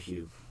 The other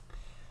Hugh.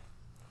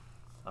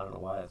 I don't know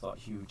why I thought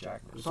Hugh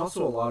Jackman. There's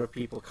also a lot of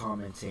people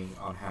commenting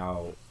on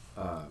how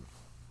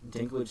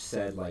Dinklage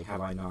said, like,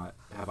 have I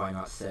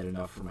not said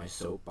enough for my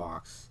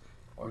soapbox?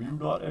 Are you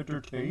not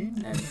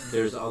entertained? And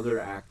there's other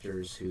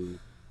actors who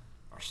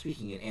are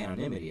speaking in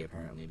anonymity,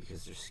 apparently,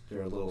 because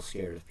they're a little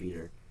scared of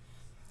Peter.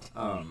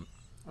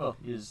 Well,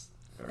 he's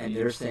very, And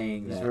they're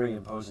saying he's that very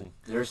imposing.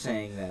 they're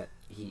saying that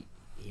he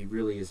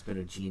really has been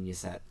a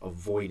genius at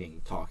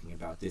avoiding talking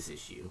about this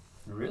issue.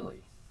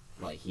 Really?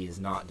 Like, he has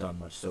not done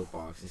much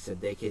soapbox. He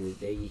said they can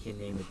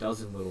name a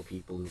dozen little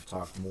people who've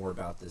talked more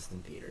about this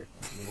than Peter.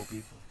 Little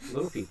people.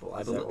 Little people,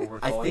 I Is that believe. what we're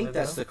I calling think them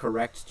that's now? the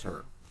correct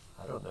term.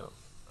 I don't know.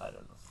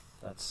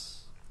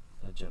 That's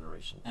a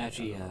generation. I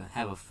actually I don't know.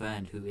 have a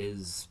friend who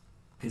is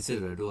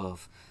considered a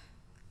dwarf,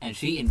 and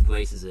she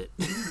embraces it.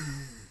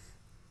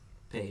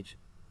 Paige.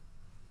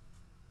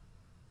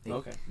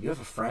 Okay. You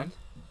have a friend?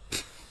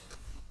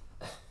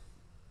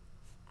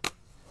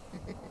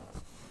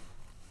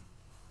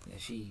 Yeah,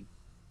 she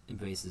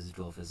embraces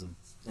dwarfism.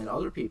 And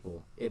other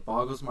people, it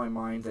boggles my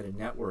mind that a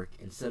network,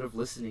 instead of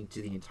listening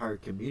to the entire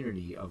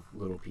community of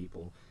little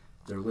people,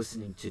 they're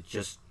listening to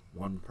just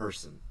one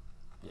person.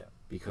 Yeah.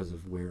 Because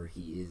of where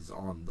he is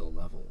on the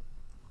level.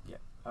 Yeah.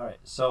 All right.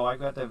 So I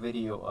got that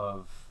video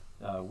of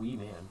Wee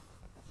Man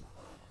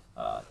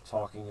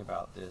talking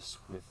about this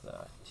with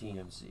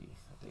TMZ.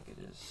 I think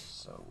it is.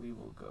 So we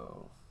will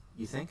go.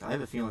 You think? I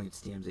have a feeling it's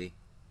TMZ. I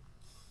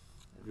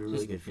have a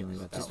really good feeling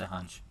about that. Just a one.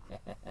 hunch.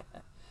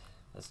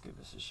 Let's give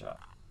this a shot.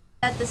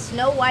 That the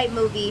Snow White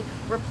movie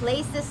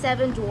replaced the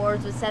 7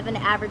 dwarves with 7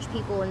 average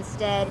people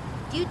instead.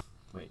 Do you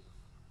Wait.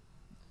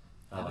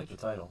 I like the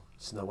title.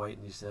 Snow White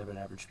and these 7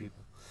 average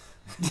people.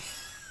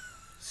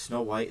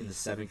 Snow White and the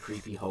 7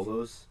 creepy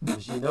hobos.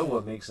 Because you know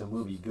what makes a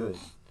movie good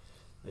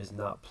is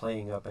not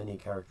playing up any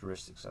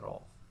characteristics at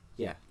all.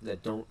 Yeah,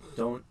 that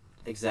don't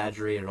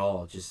exaggerate at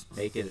all. Just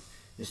make it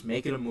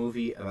a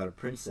movie about a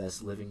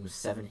princess living with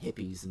 7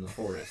 hippies in the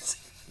forest.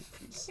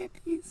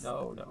 Hippies.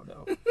 No.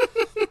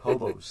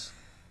 Hobos.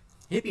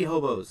 Hippie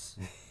hobos.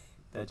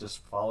 That just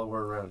follow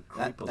her around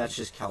creepily. That's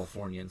just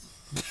Californians.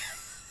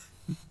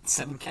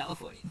 7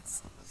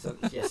 Californians. So,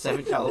 yeah,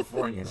 7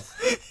 Californians.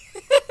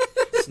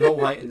 Snow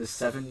White and the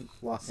 7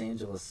 Los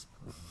Angeles.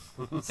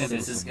 San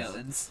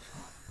Franciscoans.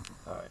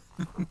 Alright.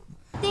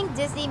 think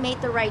Disney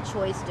made the right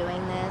choice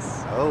doing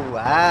this? Oh,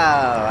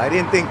 wow. I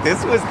didn't think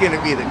this was going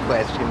to be the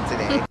question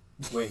today.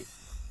 Wait.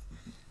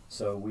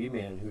 So Wee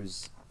Man,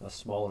 who's a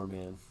smaller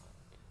man,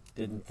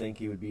 didn't think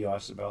he would be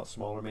asked about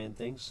smaller man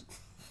things?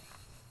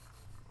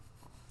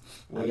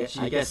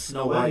 I guess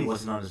Snow White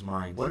wasn't on his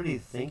mind. What did he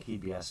think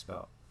he'd be asked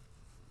about?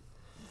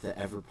 The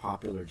ever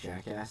popular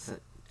jackass that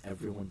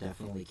everyone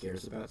definitely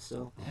cares about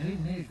still. Harry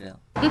Mayville.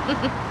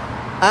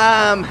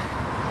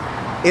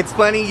 It's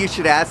funny you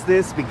should ask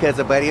this because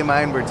a buddy of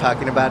mine were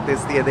talking about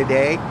this the other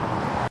day.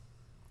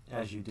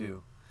 As you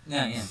do.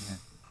 Yeah.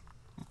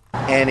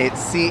 And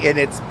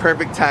it's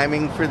perfect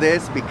timing for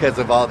this because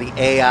of all the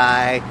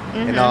AI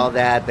and all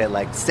that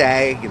like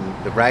SAG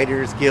and the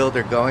Writers Guild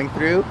are going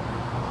through.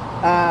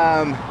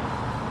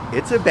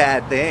 It's a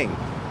bad thing.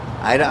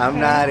 I'm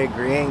not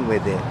agreeing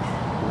with it.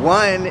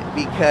 One,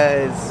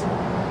 because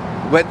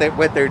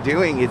what they're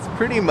doing is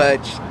pretty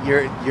much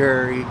you're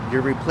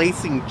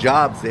replacing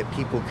jobs that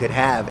people could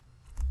have.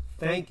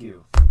 Thank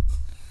you.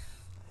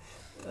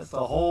 That's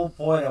the whole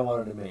point I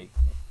wanted to make.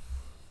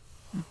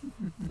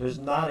 There's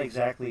not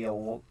exactly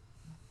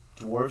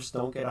dwarves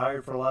don't get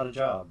hired for a lot of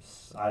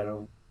jobs. I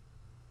don't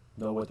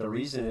know what the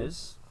reason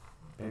is.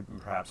 Maybe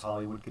perhaps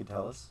Hollywood could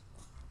tell us.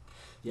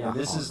 Yeah, and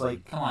this is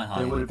like, come on,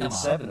 there would have been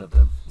Hollywood, 7 of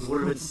them. There would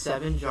have been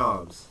 7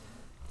 jobs.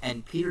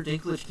 And Peter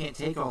Dinklage can't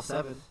take all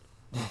 7.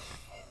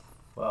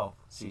 Well,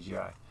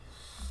 CGI.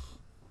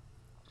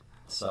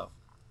 So,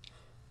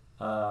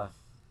 that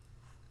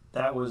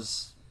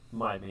was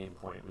my main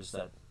point, was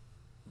that,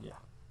 yeah,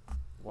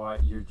 why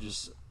you're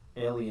just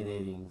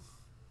alienating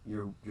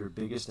your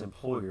biggest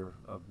employer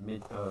of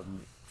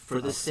For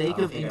the sake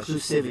of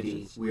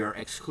inclusivity, we are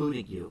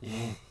excluding you.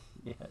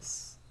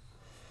 Yes.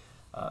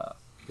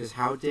 Because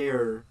how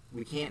dare,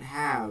 we can't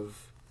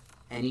have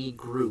any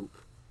group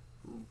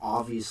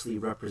obviously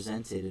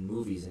represented in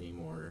movies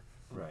anymore.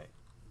 Right.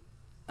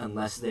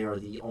 Unless they are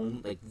the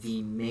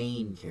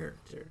main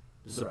character.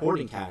 The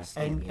supporting cast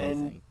can't be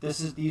anything.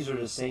 And these are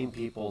the same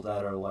people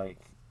that are like,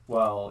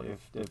 well,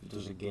 if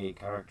there's a gay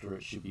character,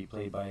 it should be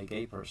played by a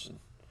gay person.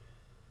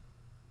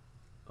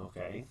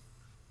 Okay.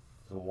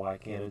 So why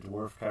can't a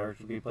dwarf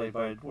character be played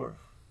by a dwarf?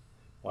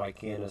 Why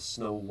can't a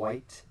Snow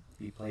White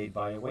be played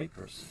by a white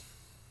person?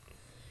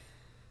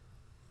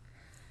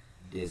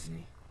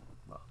 Disney.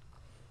 Well,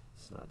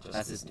 it's not just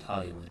That's Disney. just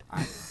Hollywood.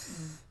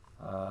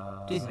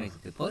 Disney makes a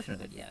good portion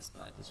of it, yes,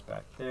 but it's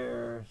back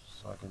there,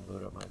 so I can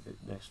load up my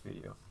next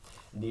video.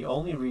 And the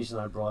only reason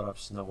I brought up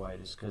Snow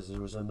White is because there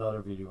was another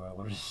video I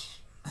wanted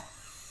to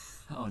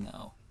oh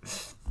no.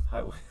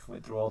 I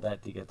went through all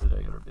that to get to the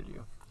other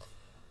video.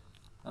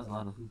 That was a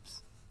lot of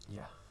hoops.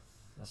 Yeah,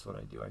 that's what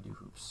I do. I do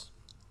hoops.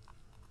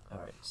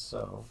 Alright,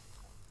 so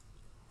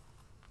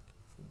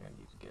I think I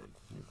need to get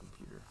a new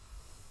computer.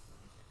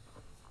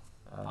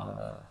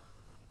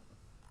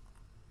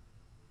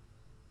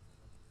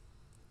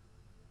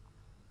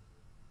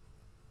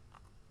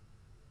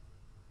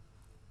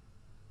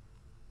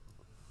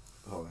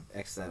 Hold on,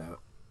 X that out.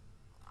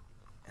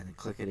 And then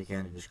click it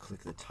again and just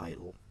click the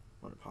title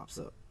when it pops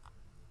up.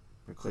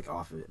 Or click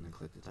off of it and then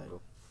click the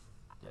title.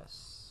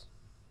 Yes.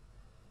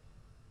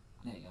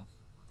 There you go.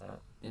 That?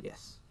 Yep.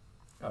 Yes.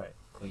 Alright.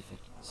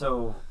 Perfect.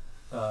 So,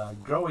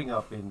 growing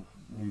up in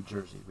New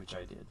Jersey, which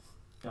I did,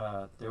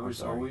 there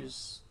was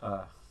always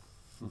a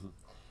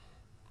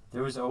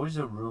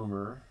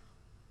rumor,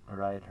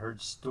 or I had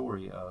heard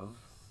story of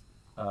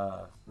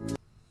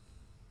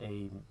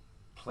a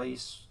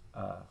place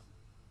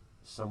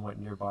somewhat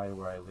nearby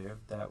where I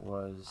lived that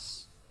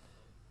was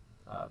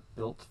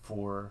built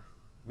for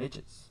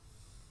midgets.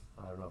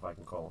 I don't know if I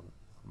can call them.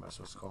 Am I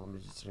supposed to call them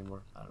midgets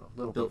anymore? I don't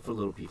know. Built for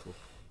little people.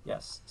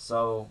 Yes.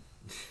 So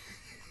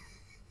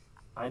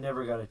I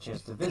never got a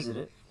chance to visit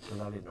it because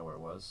I didn't know where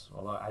it was.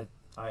 Although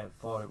I had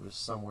thought it was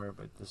somewhere,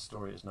 but the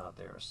story is not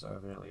there. So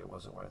evidently it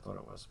wasn't what I thought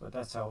it was. But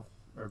that's how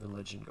urban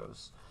legend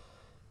goes.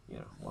 You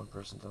know, one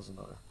person tells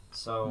another.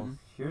 So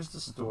here's the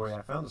story.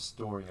 I found a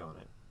story on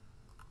it.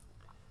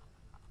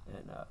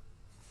 And I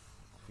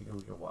figure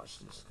we can watch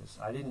this because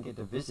I didn't get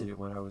to visit it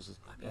when I was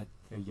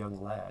a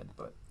young lad,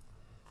 but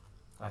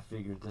I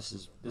figured this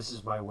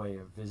is my way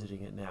of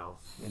visiting it now.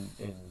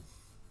 In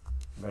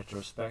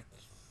retrospect,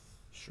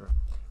 sure,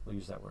 we'll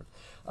use that word.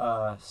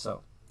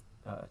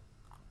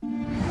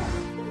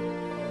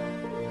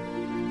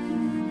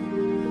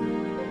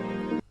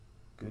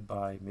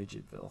 Goodbye,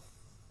 Midgetville.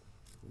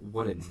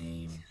 What a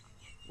name.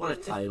 What a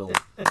title.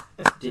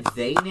 Did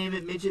they name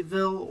it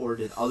Midgetville, or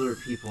did other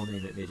people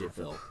name it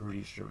Midgetville?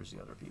 Pretty sure it was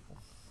the other people.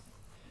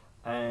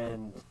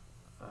 And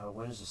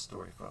when is the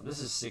story from? This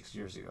is 6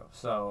 years ago,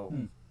 so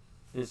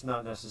it's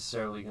not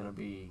necessarily going to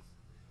be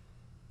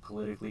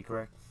politically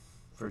correct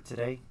for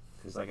today,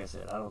 because like I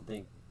said, I don't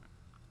think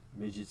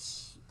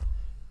midgets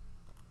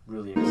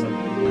really accept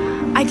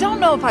it. I don't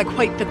know if I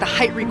quite fit the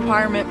height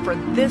requirement for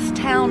this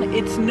town.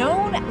 It's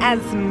known as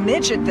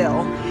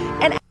Midgetville,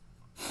 and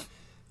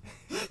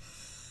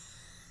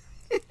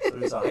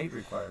there's a height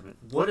requirement.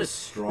 What a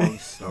strong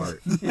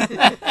start.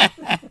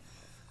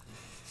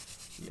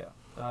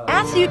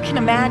 As you can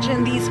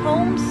imagine, these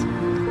homes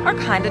are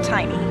kind of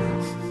tiny.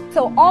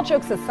 So all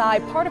jokes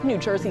aside, part of New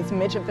Jersey's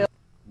Midgetville...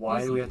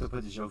 Why do we have to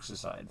put the jokes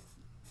aside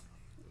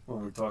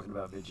when we're talking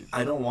about Midgetville?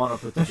 I don't want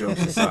to put the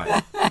jokes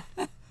aside.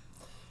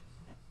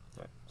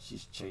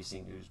 She's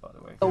chasing news, by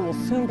the way. ...will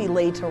soon be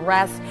laid to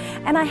rest,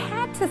 and I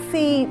had to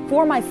see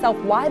for myself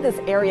why this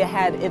area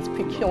had its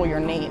peculiar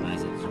name.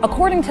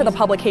 According to the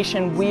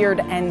publication Weird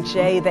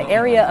NJ, the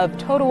area of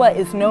Totowa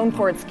is known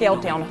for its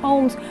scaled-down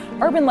homes.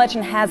 Urban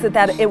legend has it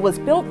that it was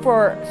built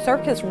for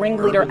circus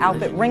ringleader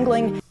Alfred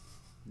Ringling.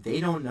 They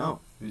don't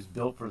know. It was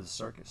built for the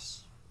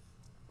circus.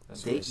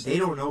 They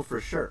don't know for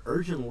sure.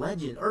 Urban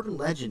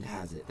legend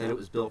has it that it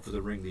was built for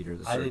the ringleader of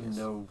the circus. I didn't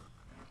know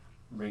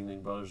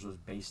Ringling Brothers was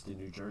based in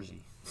New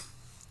Jersey.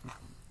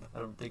 I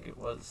don't think it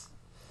was.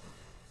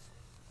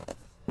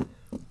 Want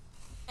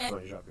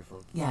to drop your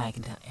phone? Yeah, I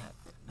can tell. Yeah.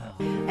 Oh.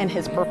 And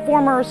his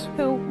performers,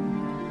 who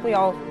we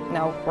all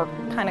know were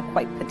kind of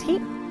quite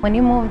petite. When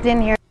you moved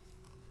in here...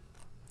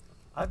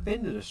 I've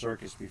been to the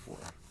circus before.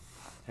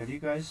 Have you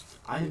guys?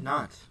 I have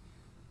not.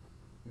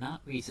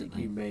 Not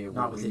recently. You may have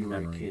Not when you were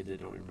within a kid. I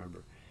don't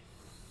remember.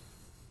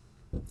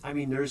 I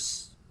mean,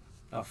 there's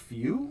a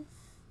few,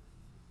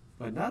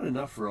 but not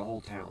enough for a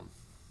whole town.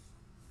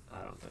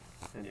 I don't think.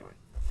 Anyway.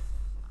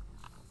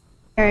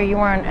 You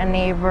weren't a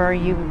neighbor,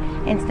 you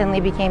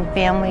instantly became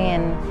family,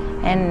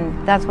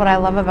 and that's what I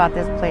love about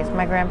this place.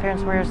 My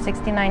grandparents were here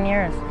 69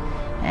 years,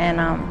 and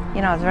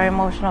you know, it's very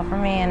emotional for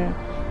me, and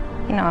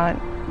you know,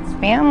 it's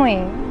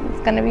family.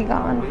 It's gonna be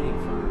gone.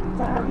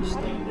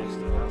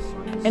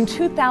 In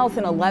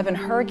 2011,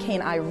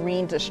 Hurricane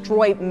Irene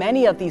destroyed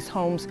many of these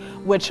homes,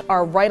 which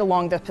are right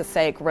along the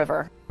Passaic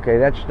River. Okay,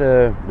 that's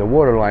the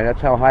water line.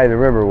 That's how high the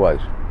river was.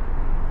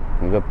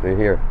 It was up to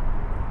here.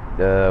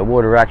 The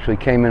water actually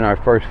came in our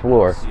first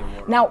floor.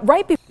 Now,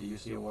 right before... Do you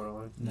see a water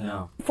line?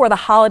 No. For the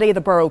holiday,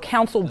 the borough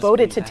council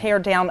voted to tear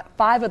down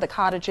 5 of the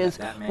cottages,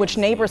 which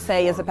neighbors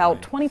say is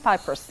about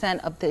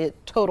 25% of the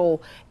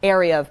total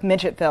area of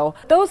Midgetville.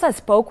 Those I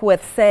spoke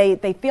with say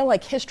they feel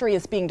like history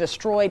is being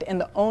destroyed, and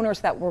the owners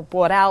that were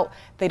bought out,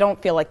 they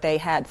don't feel like they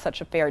had such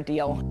a fair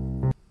deal.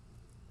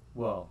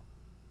 Well,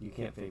 you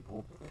can't pay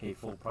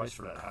full price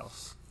for that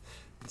house.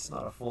 It's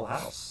not a full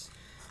house.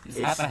 It's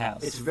half a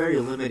house. It's very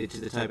limited to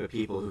the type of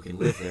people who can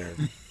live there,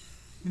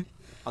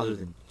 other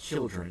than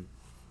children.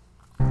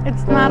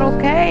 It's not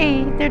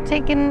okay. They're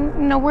taking,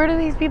 you know, where do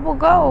these people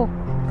go?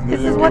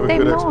 This is what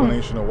they've known.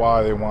 Explanation of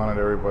why they wanted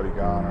everybody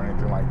gone or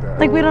anything like that.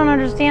 Like, we don't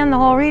understand the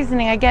whole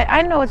reasoning.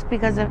 I know it's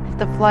because of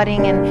the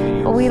flooding,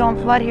 but we don't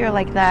flood here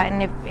like that.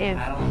 And if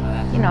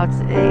you know,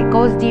 it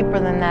goes deeper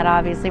than that.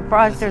 Obviously, for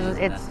us,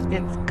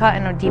 it's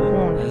cutting a deep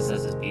wound.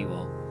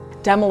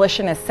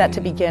 Demolition is set to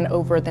begin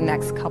over the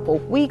next couple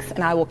weeks,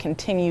 and I will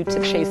continue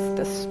to chase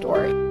this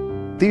story.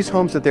 These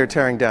homes that they're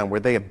tearing down, were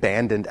they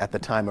abandoned at the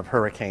time of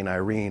Hurricane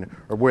Irene,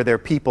 or were there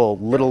people,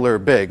 little or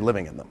big,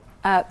 living in them?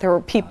 There were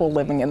people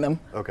living in them.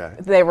 Okay.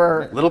 They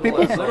were little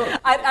people.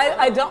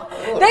 I don't.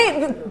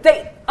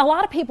 A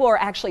lot of people are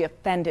actually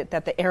offended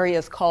that the area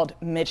is called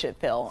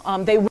Midgetville.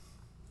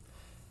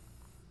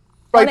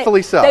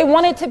 Rightfully so. They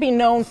want it to be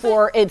known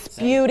for its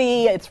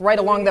beauty. It's right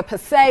along the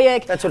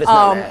Passaic. That's what it's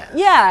known as.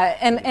 Yeah,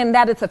 and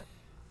that it's a...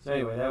 So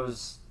anyway, that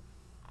was...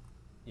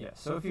 Yeah,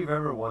 so if you've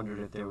ever wondered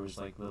if there was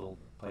like little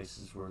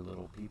places where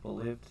little people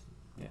lived,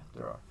 yeah,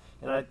 there are.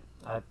 And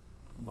I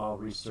while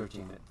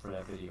researching it for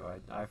that video,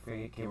 I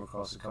came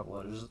across a couple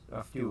others,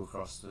 a few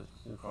across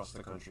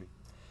the country.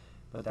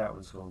 But that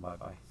one's going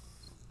bye-bye.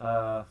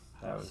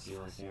 That was the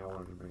only thing I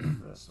wanted to bring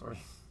up for that story.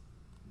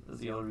 That's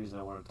the only reason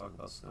I wanted to talk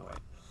about Snow White.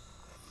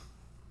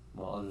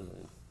 Well, other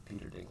than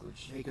Peter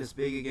Dinklage. Make us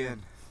big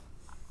again.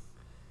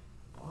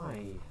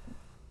 Why?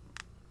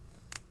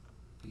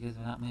 Because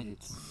we're not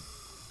midgets.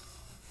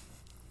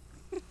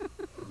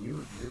 You're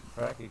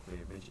practically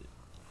a midget.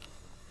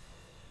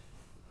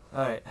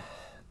 All right.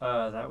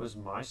 That was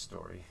my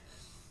story.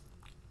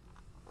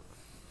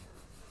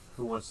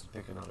 Who wants to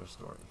pick another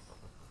story?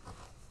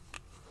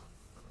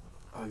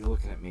 Oh, you're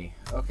looking at me.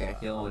 Okay.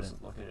 I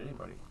wasn't looking at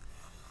anybody.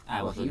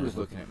 He was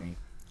looking at me.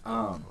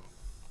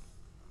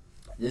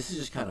 This is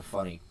just kind of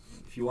funny.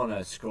 If you want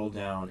to scroll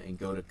down and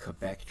go to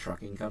Quebec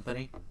Trucking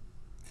Company.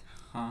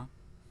 Huh?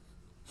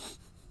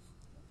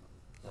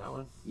 That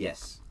one?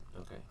 Yes.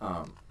 Okay.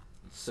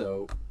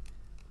 So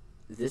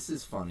this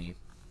is funny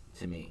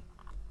to me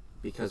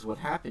because what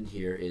happened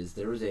here is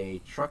there was a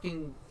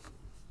trucking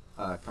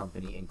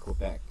company in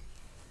Quebec,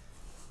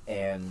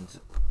 and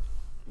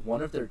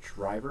one of their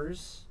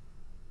drivers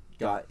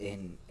got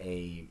in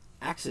a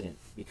accident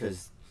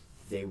because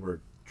they were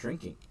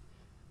drinking.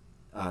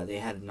 They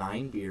had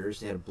 9 beers.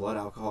 They had a blood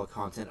alcohol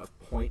content of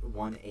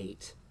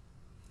 0.18,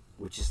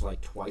 which is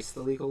like twice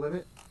the legal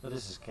limit. But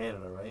this is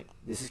Canada, right?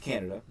 This is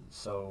Canada.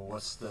 So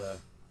what's the...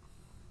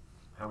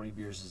 How many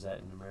beers is that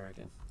in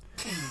American?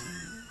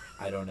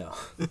 I don't know.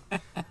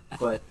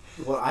 But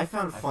what I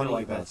found funny feel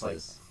like about that's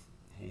this...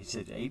 He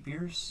said 8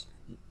 beers?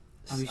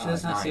 Are you sure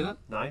that's not 7?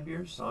 9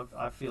 beers? So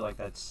I feel like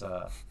that's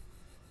got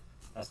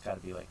to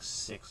be like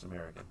 6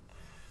 American.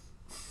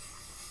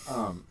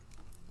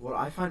 What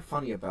I find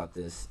funny about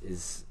this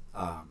is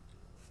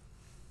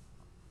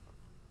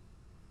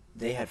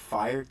they had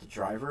fired the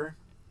driver,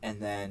 and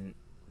then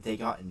they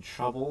got in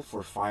trouble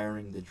for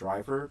firing the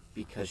driver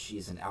because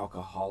she's an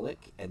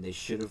alcoholic, and they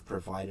should have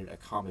provided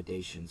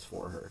accommodations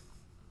for her.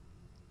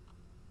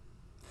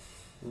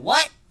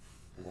 What?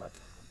 What?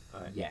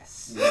 All right.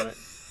 Yes. You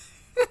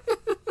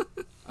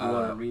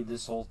want to read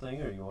this whole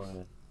thing, or you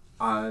want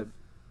to...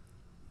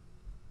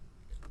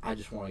 I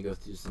just want to go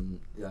through some...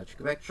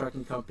 Quebec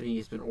Trucking Company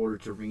has been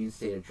ordered to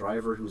reinstate a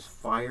driver who was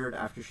fired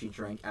after she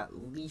drank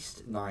at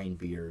least 9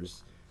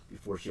 beers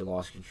before she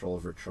lost control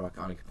of her truck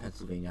on a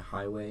Pennsylvania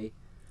highway.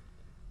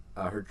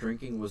 Her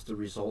drinking was the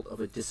result of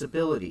a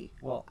disability.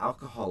 Well,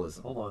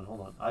 alcoholism. Hold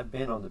on. I've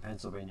been on the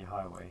Pennsylvania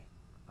highway.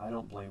 I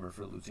don't blame her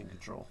for losing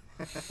control.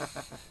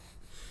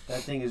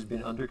 That thing has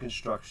been under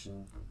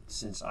construction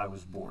since I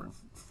was born.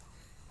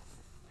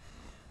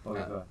 Okay,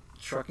 go ahead.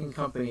 Trucking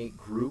company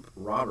Group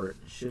Robert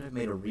should have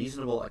made a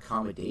reasonable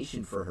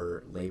accommodation for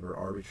her, labor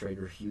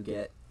arbitrator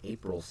Huguette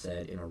April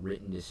said in a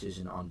written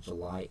decision on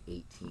July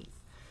 18th.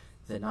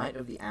 The night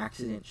of the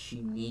accident,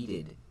 she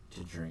needed to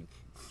drink.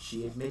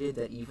 She admitted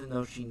that even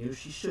though she knew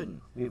she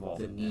shouldn't,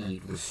 the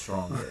need was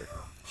stronger.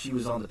 She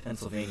was on the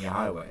Pennsylvania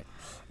highway.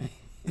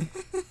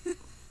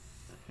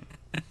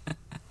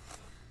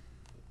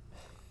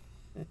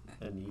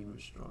 The need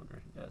was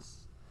stronger, yes.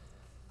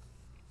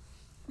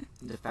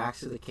 The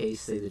facts of the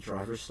case say the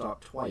driver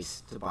stopped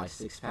twice to buy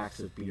 6 packs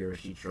of beer as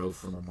she drove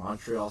from a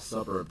Montreal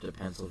suburb to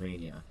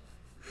Pennsylvania.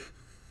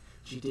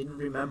 She didn't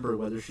remember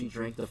whether she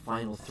drank the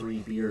final 3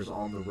 beers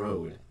on the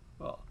road.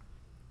 Well,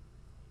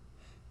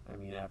 I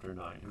mean, after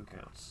 9, who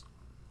counts?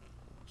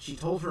 She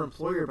told her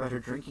employer about her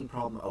drinking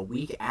problem a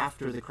week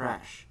after the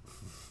crash.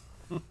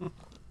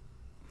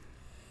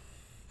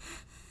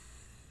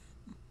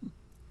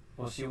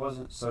 Well, she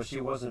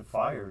wasn't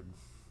fired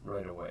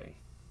right away.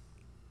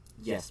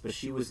 Yes, but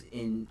she was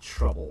in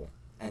trouble,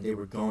 and they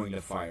were going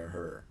to fire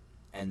her.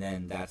 And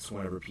then that's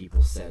whenever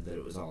people said that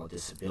it was all a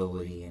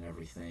disability and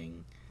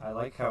everything. I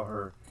like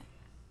how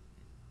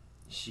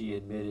she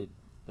admitted,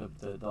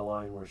 the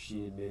line where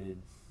she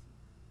admitted...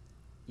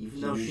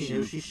 Even though she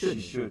knew she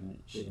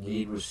shouldn't. The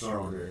need was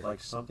stronger.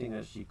 Like something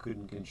that she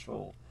couldn't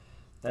control.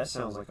 That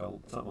sounds like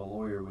something a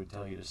lawyer would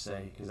tell you to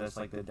say, because that's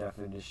like the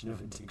definition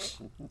of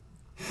addiction.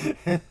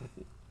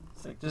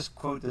 It's like, just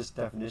quote this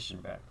definition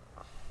back.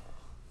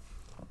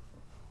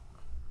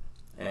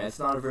 And it's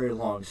not a very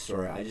long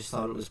story. I just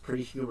thought it was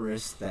pretty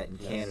humorous that in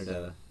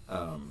Canada,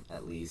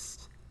 at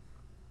least,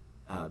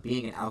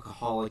 being an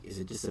alcoholic is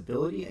a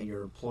disability, and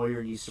your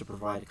employer needs to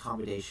provide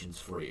accommodations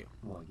for you.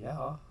 Well,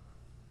 yeah.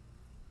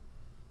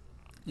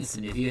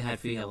 Listen, if you had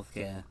free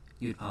healthcare,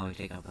 you'd probably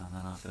take up on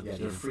that offer. Yeah,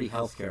 there's free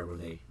healthcare where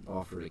they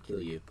offer to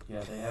kill you.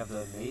 Yeah, they have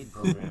the MAID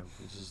program,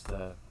 which is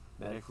the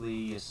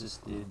medically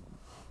assisted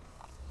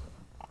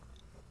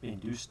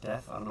induced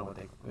death. I don't know what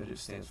it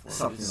stands for.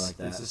 Something like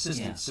that. It's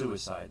assisted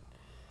suicide,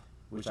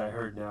 which I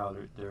heard now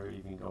they're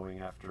even going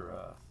after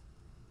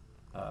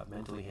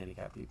mentally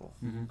handicapped people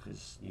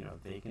because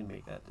they can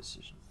make that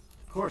decision.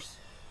 Of course.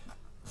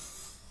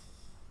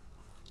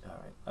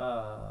 All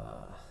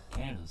right.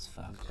 Canada's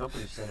fucked. The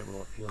company said it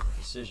will appeal the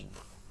decision.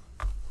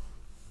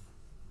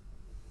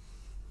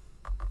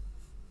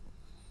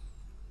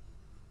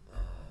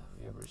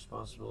 We have a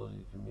responsibility to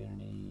the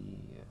community.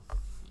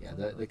 Yeah,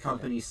 the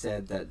company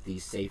said that the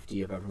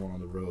safety of everyone on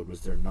the road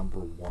was their number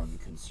 1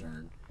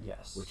 concern.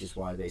 Yes. Which is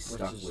why they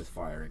stuck with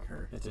firing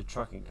her. It's a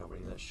trucking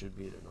company. That should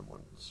be their number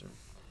 1 concern.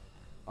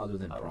 Other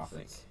than I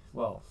profits.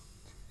 Well,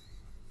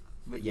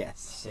 but yes.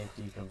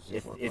 Safety comes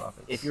before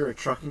profits. If you're a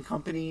trucking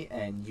company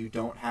and you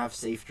don't have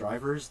safe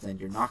drivers, then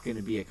you're not going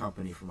to be a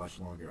company for much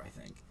longer, I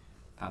think.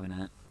 Probably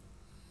not.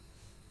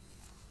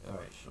 All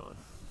right, Sean.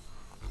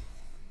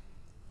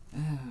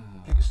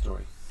 Pick a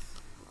story.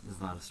 There's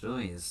a lot of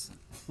stories.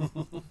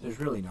 There's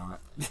really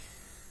not.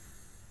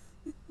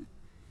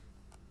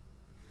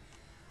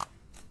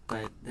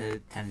 but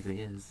it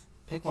technically is.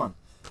 Pick one.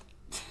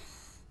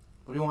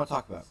 What do you want to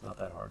talk about? It's not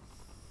that hard.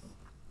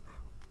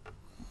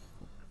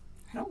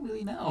 I don't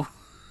really know.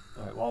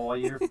 All right. Well,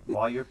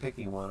 while you're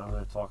picking one, I'm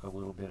going to talk a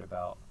little bit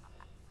about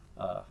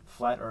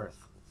flat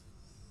Earth.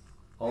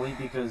 Only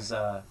because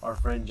our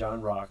friend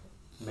John Rock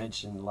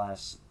mentioned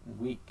last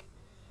week,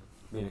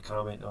 made a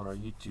comment on our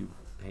YouTube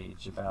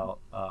page about.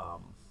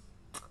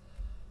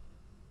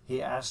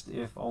 He asked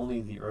if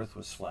only the Earth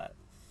was flat.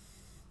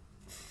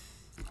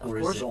 Of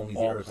course, only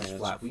the Earth is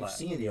flat. We've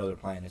seen the other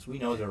planets. We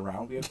know they're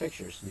round. We have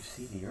pictures. We've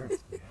seen the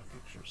Earth. We have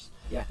pictures.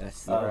 Yeah,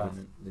 that's the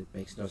argument. It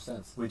makes no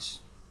sense. Which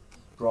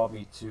brought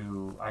me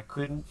to, I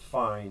couldn't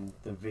find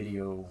the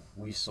video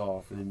we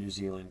saw for the New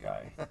Zealand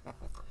guy.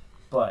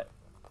 But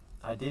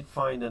I did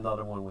find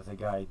another one with a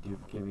guy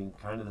giving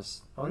kind of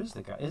this. Oh, it is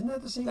the guy. Isn't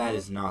that the same guy? That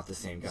is not the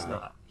same guy. It's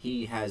not.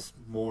 He has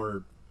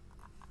more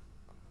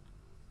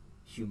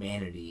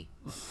humanity.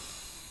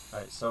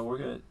 Alright, so we're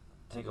going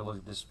to take a look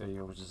at this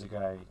video, which is a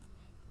guy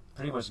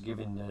pretty much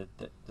giving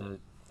the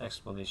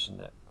explanation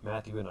that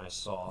Matthew and I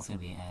saw. It's going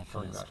to be an ad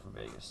coming first. back from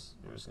Vegas.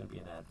 There's going to be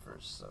an ad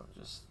first, so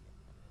just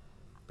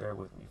bear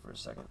with me for a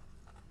second.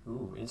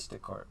 Ooh,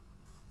 Instacart.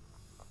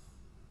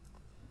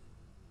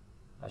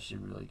 I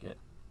should really get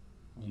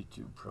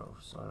YouTube Pro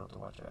so I don't have to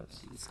watch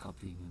ads. It's called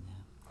Premium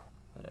now.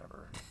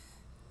 Whatever.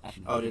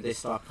 Oh, did they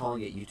stop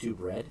calling it YouTube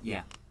Red?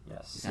 Yeah.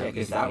 Yes. Yeah,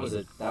 because that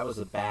was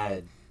a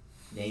bad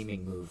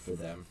naming move for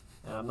them.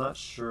 And I'm not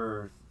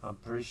sure. I'm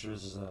pretty sure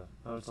this is a.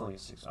 Oh, it's only a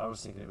 6. I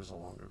was thinking it was a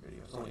longer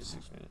video. It's only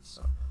 6 minutes.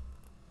 So.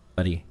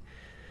 Buddy,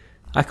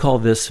 I call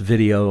this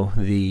video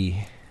the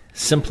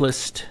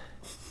simplest,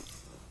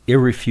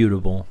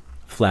 irrefutable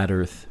flat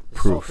Earth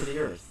proof. Salt of the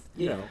Earth,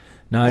 you know.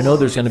 Now I know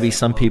there's going to be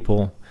some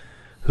people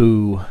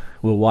who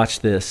will watch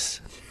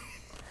this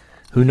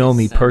who know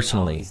me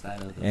personally,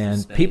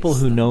 and people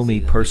who know me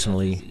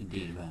personally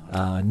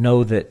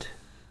know that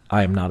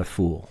I am not a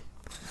fool.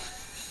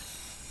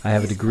 I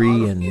have a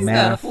degree in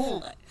math,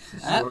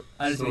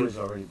 Story's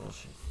already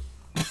bullshit.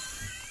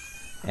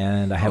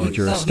 and I have a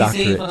Juris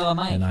Doctorate,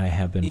 and I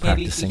have been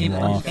practicing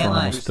law for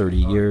almost 30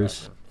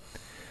 years.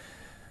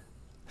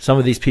 Some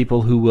of these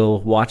people who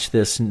will watch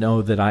this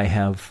know that I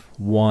have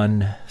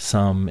won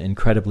some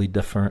incredibly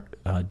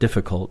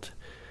difficult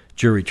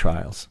jury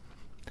trials.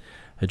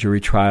 A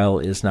jury trial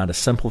is not a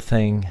simple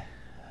thing.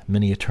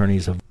 Many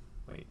attorneys have...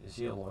 Wait, is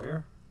he a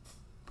lawyer?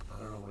 I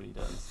don't know what he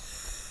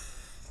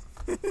does.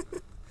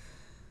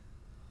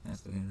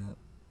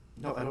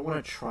 No, I don't want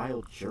a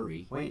trial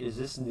jury. Wait, is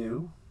this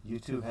new?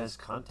 YouTube has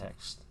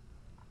context.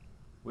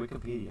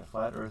 Wikipedia,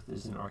 flat Earth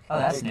is an archaic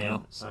that's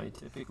new.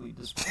 Scientifically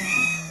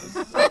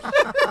disproved.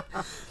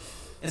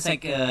 It's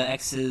like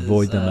X's.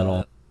 Avoid them at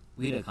all.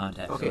 We had a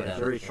contact. Okay, a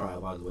jury trial,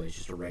 by the way, is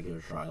just a regular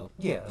trial.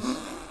 Yeah.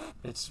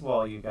 It's,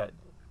 well, you got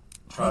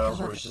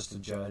trials where it's just a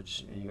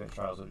judge, and you got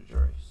trials with a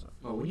jury. So.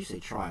 Well, when you say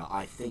trial,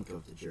 I think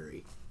of the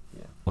jury.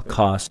 Yeah. What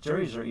cost?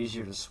 Juries are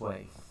easier to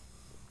sway.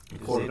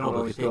 Because Court they of don't public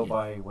always opinion. go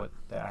by what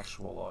the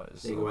actual law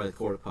is. They go by the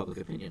court of public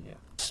opinion. Yeah.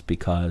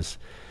 Because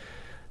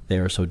they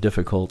are so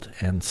difficult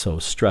and so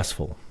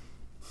stressful.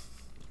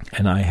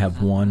 And I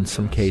have won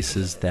some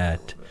cases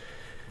that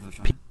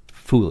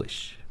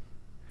foolish.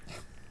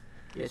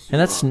 Yes,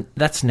 And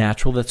that's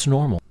natural, that's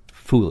normal.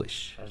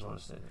 Foolish. I just want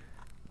to say that.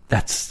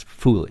 That's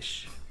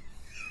foolish.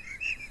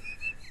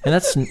 And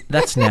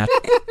that's natural.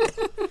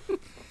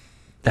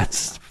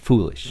 That's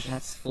foolish.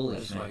 That's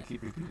foolish, That's why I man.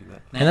 keep repeating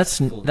that. And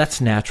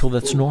that's natural,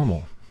 that's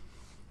normal.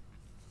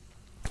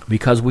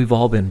 Because we've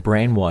all been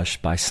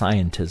brainwashed by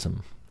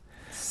scientism,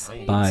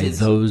 by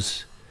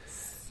those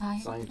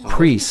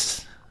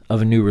priests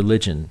of a new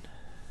religion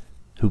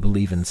who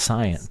believe in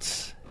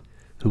science,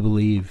 who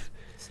believe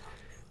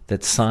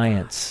that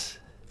science,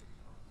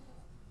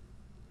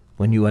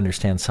 when you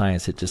understand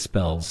science, it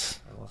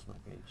dispels I lost my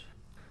page.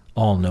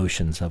 all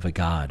notions of a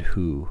God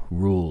who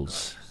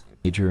rules.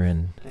 Major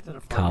in Get to the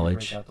front and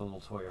college. break out the little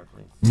toy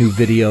airplane. New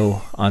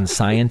video on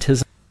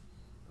scientism.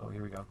 Oh,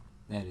 here we go.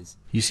 That is.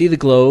 You see the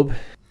globe,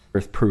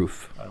 Earth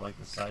proof. I like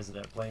the size of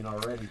that plane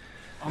already.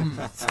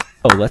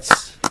 Oh,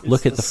 let's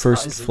look at It's the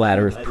first size of flat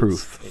the Earth United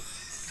proof.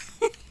 States.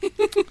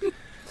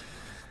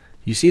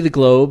 You see the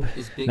globe.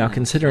 It's big Now enough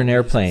consider so an you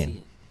can see airplane.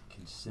 it.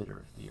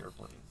 Consider the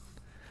airplane.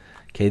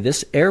 Okay,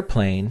 this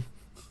airplane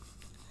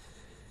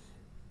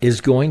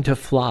is going to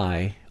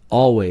fly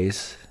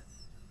always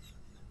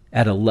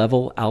at a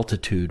level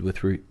altitude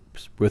with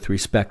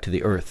respect to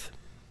the Earth.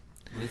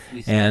 With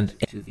respect And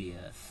to the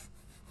Earth.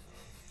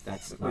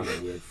 That's not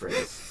a weird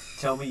phrase.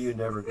 Tell me you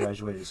never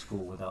graduated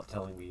school without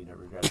telling me you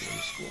never graduated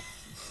school.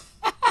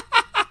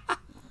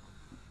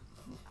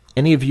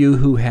 any of you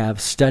who have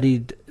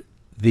studied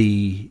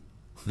the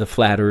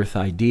flat Earth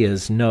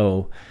ideas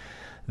know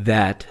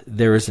that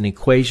there is an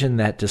equation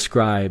that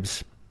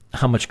describes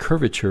how much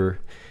curvature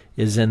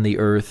is in the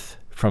Earth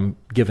from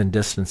given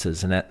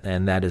distances, and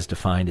that is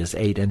defined as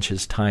 8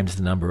 inches times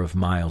the number of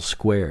miles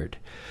squared.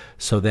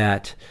 So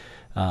that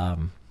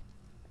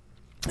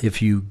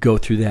if you go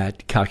through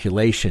that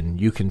calculation,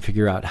 you can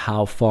figure out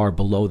how far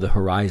below the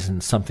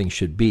horizon something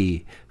should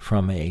be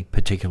from a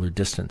particular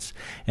distance.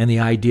 And the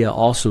idea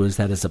also is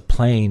that as a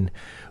plane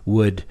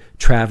would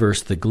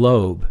traverse the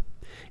globe,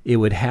 it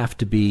would have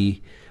to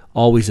be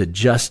always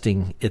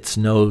adjusting its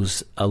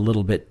nose a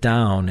little bit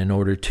down in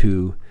order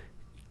to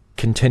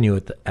continue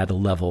at a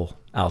level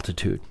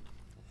altitude.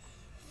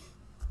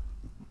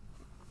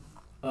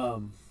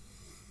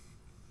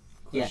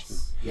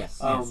 Yes.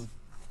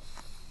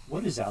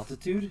 What is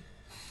altitude?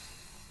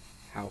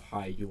 How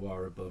high you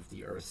are above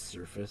the Earth's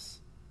surface.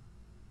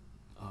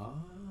 Ah.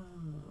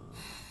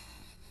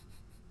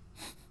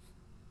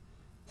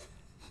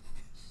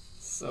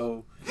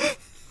 So,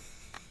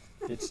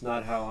 it's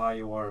not how high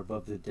you are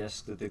above the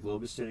desk that the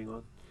globe is sitting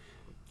on?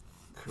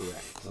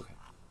 Correct. Okay.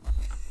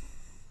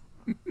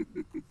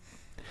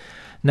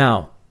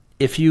 Now,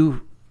 if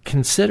you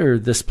consider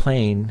this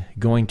plane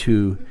going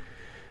to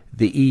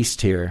the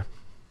east here,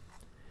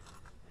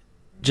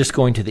 just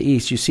going to the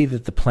east, you see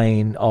that the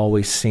plane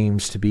always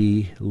seems to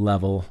be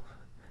level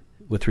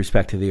with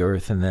respect to the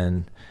Earth, and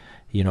then,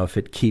 if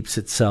it keeps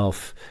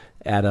itself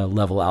at a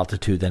level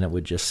altitude, then it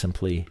would just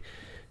simply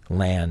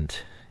land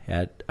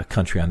at a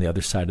country on the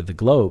other side of the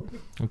globe.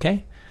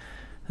 Okay?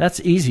 That's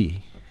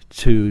easy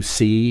to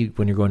see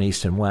when you're going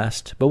east and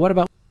west. But what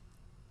about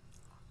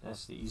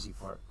That's the easy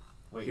part.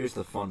 Wait, here's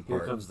the fun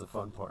part. Here comes the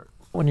fun part.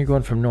 when you're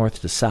going from north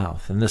to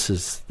south? And this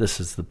is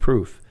the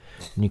proof,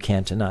 and you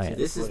can't deny it.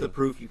 This is the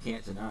proof you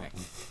can't deny.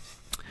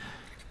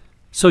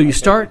 So you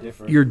start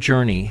your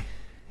journey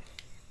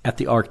at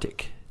the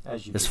Arctic,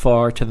 as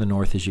far to the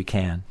north as you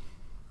can.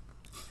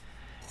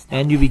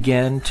 And you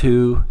begin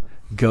to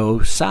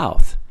go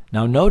south.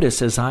 Now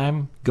notice, as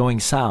I'm going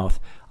south,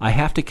 I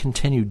have to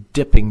continue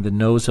dipping the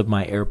nose of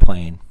my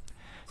airplane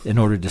in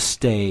order to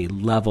stay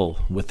level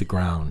with the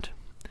ground.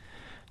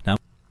 Now,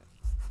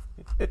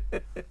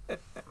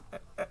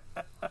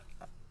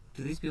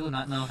 Do these people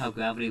not know how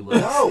gravity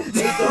works? No,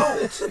 they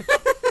don't.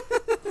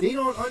 They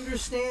don't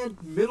understand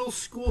middle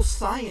school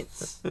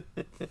science.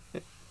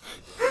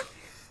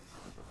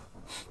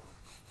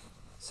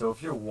 So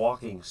if you're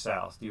walking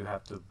south, you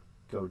have to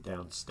go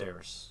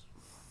downstairs.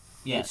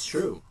 Yes. It's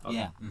true. Okay.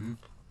 Yeah. Mm-hmm.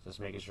 Just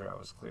making sure I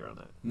was clear on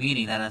that.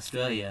 Meaning that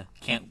Australia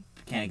can't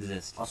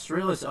exist.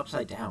 Australia's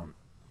upside down,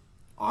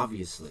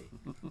 obviously.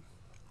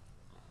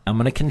 I'm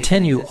going to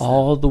continue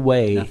all the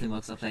way Nothing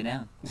looks upside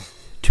down.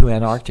 to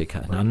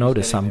Antarctica. Now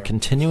notice I'm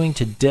continuing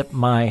to dip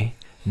my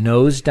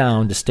nose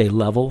down to stay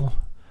level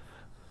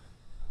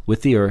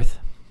with the Earth.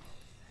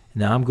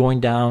 Now I'm going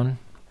down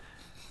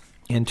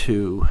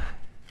into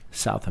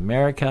South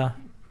America,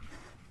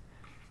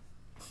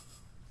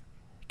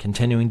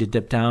 continuing to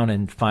dip down,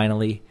 and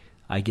finally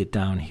I get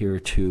down here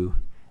to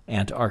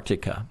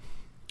Antarctica.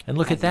 And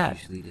look at that.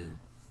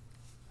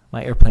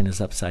 My airplane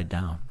is upside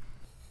down.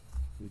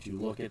 Would you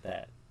look at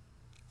that?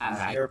 All This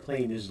right.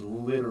 airplane is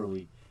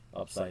literally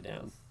upside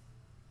down.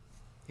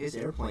 His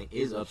airplane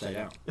is upside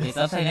down. It's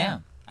upside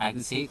down. I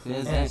can see it clear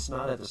as And day. it's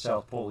not at the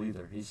South Pole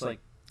either. He's like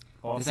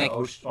off, It's the,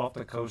 like- off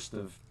the coast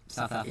of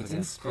South Africa. It's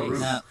in space. Peru.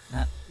 No.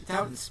 It's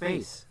out in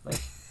space.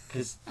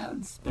 Because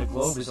the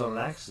globe is on an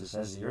axis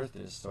as the Earth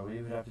is, so he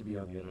would have to be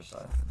on the other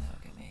side.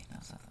 Look at me. No,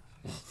 South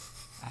Africa.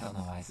 I don't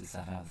know why it's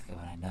South Africa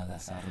when I know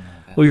that's South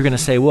America. Well, you're going to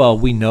say, well,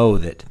 we know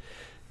that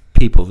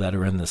people that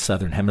are in the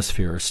southern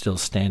hemisphere are still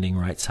standing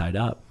right side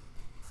up.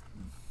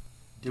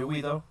 Do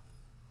we, though?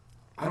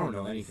 I don't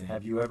know anything.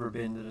 Have you ever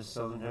been to the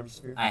southern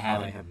hemisphere? I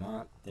haven't. I have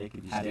not. They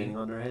could be Have standing you?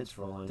 on their heads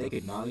for all I know. They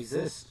could not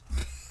exist.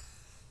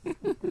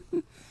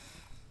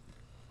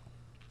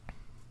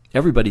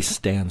 Everybody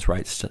stands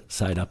right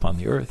side up on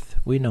the Earth.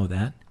 We know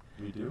that.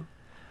 We do?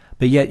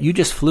 But yet you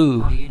just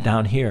flew How do you know?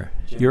 down here.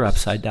 You're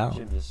upside down.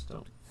 Gymnasts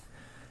don't.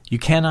 You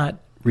cannot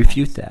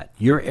refute that.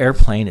 Your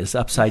airplane is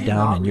upside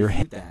down and your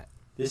head. That.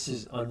 This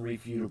is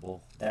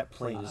unrefutable. That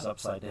plane is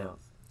upside down.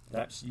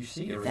 That's you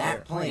see it right That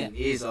there. plane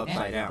is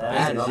upside down.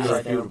 That That is is an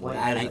upside down irrefutable. plane.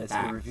 That is That's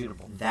fact.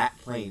 irrefutable. That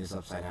plane is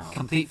upside down.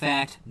 Complete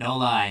fact, no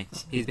lie.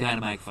 He's behind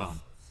a microphone.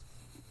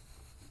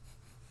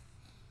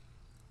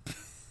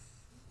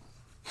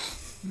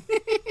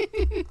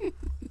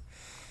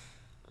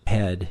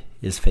 Head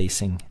is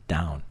facing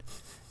down.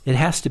 It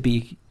has to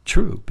be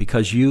true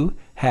because you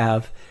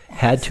have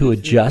had to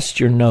adjust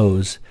your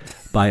nose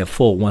by a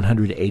full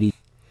 180.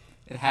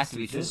 It has to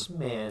be true. This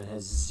man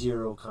has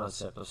zero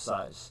concept of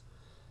size.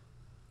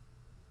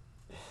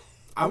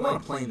 I want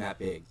a plane that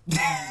big.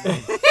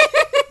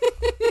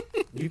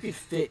 You could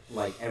fit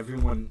like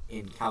everyone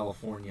in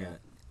California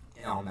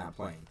on that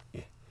plane.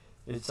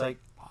 It's like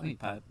Probably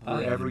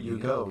wherever you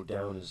go,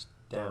 down is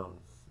down.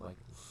 Like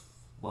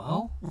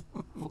Whoa?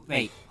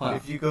 Wait, hold on.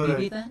 if you go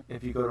Repeat to that?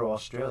 if you go to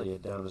Australia,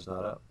 down is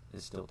not up.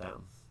 It's still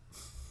down.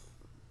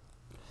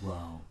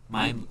 Whoa.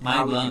 Mind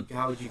How blown.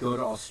 would you go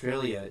to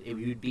Australia? It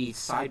would be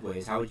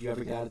sideways. How would you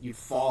ever get out? You'd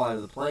fall out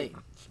of the plane.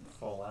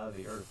 Fall out of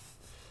the earth.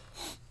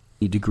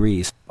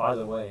 degrees By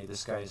the way,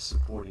 this guy is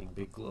supporting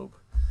Big Globe.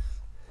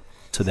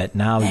 so that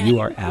now you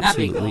are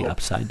absolutely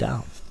upside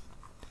down.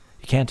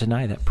 You can't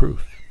deny that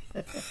proof.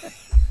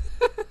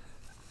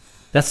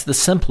 That's the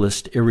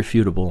simplest,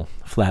 irrefutable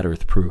flat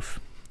Earth proof.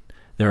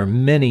 There are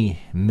many,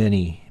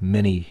 many,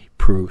 many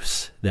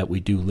proofs that we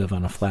do live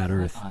on a flat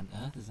Earth. On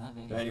Earth is not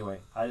But anyway,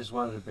 I just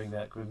wanted to bring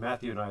that because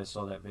Matthew and I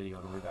saw that video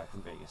on the way back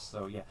from Vegas.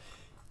 So yeah,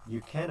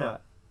 you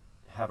cannot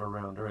have a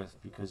round Earth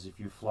because if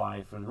you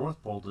fly from the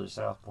North Pole to the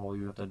South Pole,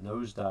 you have to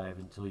nosedive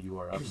until you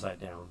are upside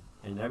down,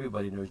 and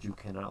everybody knows you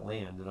cannot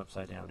land an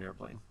upside down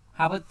airplane.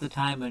 How about the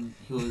time when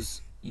he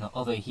was,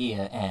 over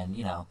here and,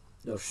 No,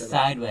 shut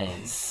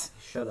sideways?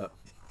 up. Shut up.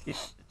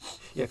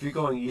 Yeah, if you're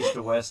going east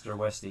to west or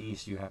west to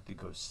east, you have to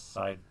go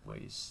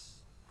sideways.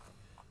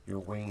 Your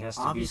wing has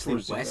to Obviously, be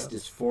towards west the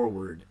is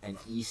forward and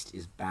east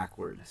is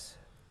backwards.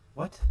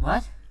 What?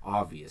 What?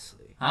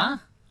 Obviously. Huh?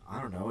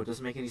 I don't know. It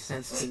doesn't make any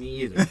sense to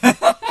me either.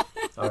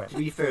 All right. To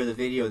be fair, the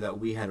video that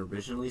we had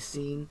originally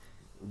seen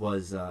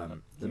was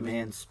the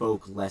man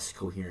spoke less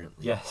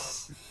coherently.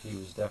 Yes, he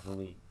was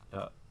definitely.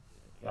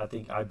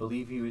 I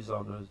believe he was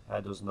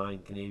had those 9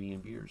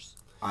 Canadian beers.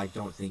 I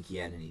don't think he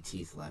had any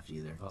teeth left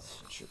either. Oh,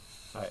 that's true.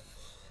 All right.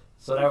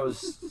 So that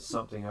was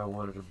something I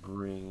wanted to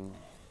bring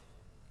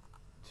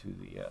to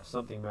the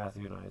something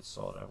Matthew and I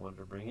saw that I wanted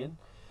to bring in.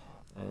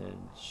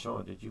 And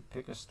Sean, did you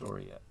pick a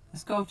story yet?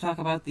 Let's go talk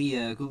about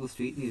the Google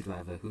Street View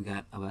driver who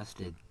got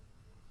arrested.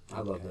 I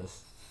love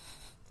this.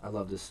 I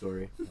love this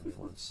story. Give me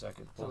 1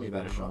 second. Tell me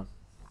about it, Sean.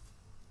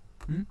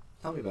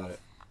 Tell me about it.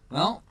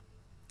 Well,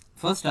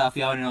 first off,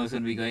 you already know it's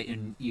going to be great,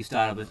 and you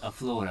started with a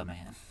Florida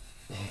man.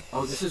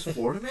 Oh, this is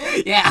Florida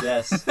man? Yeah.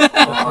 Yes.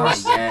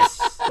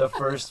 Yes. The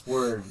first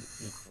word,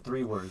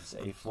 3 words,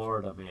 a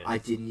Florida man. I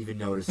didn't even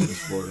notice it was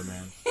Florida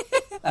man.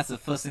 That's the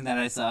first thing that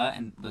I saw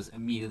and was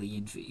immediately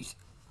intrigued.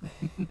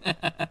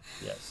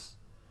 Yes.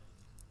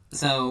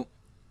 So,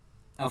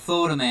 a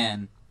Florida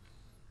man.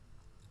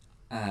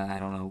 I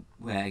don't know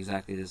where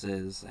exactly this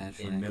is,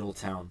 actually. In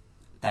Middletown.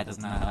 That does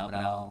not help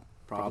at all.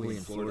 Probably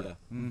in Florida.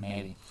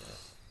 Maybe.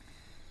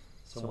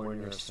 Somewhere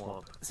near a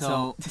swamp.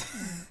 So,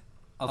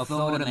 a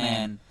Florida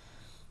man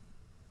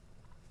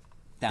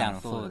down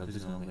in Florida,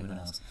 presumably, who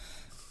knows,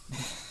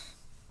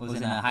 was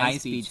in a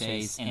high-speed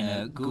chase in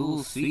a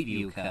Google Street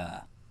View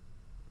car.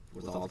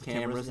 With all the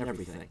cameras and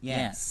everything.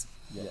 Yes.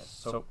 Yes.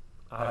 So,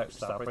 I have to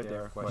stop right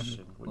there.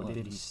 Question.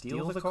 Did he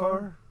steal the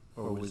car,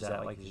 or was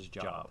that like his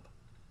job?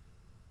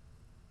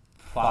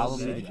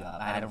 Probably the job.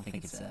 I don't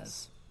think it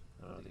says.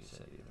 I don't think it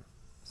said either.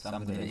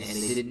 Something. And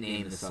they didn't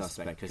name the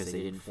suspect because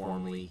they didn't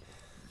formally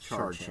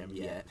charge him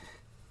yet.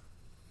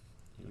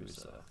 He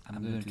was,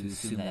 I'm going to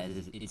assume that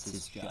it's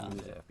his job. He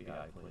was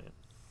FBI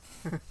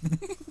plan.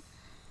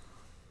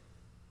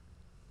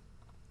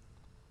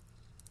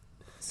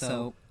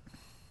 So,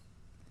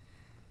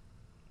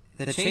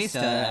 the chase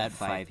started at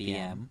 5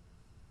 p.m.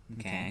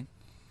 Okay.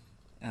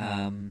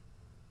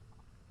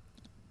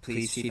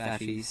 Police chief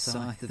actually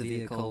saw the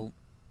vehicle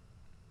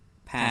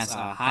pass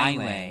a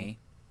highway.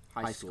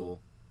 High school.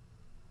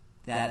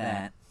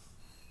 That.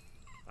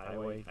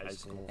 Highway, high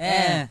school.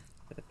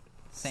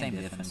 Same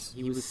difference.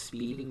 He was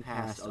speeding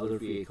past other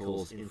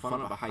vehicles in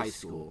front of a high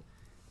school.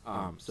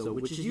 So,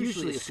 which is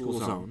usually a school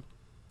zone.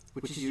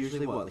 Which is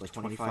usually, what, like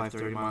 25,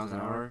 30 miles an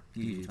hour?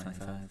 Usually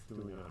 25.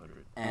 Doing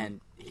 100. And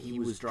he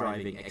was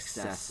driving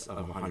excess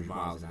of 100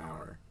 miles an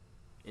hour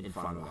in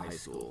front of a high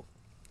school.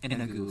 In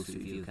a Google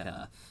Street View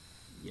car.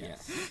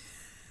 Yes.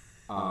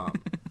 I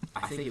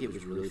think it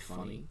was really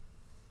funny.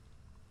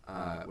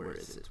 Where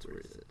is it?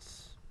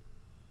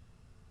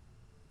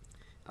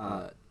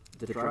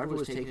 The driver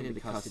was taken into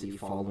custody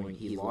following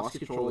he lost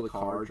control of the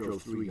car,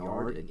 drove through a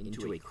yard and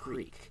into a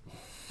creek.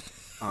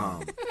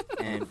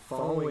 And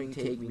following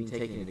being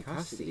taken into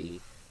custody,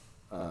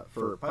 by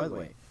the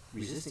way,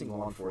 resisting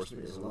law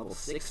enforcement is a level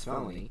 6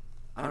 felony.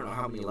 I don't know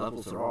how many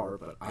levels there are,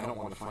 but I don't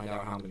want to find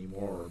out how many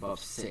more are above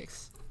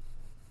 6.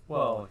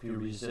 Well, if you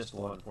resist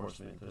law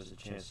enforcement, there's a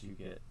chance you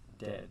get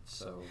dead,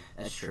 so...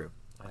 That's true.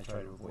 I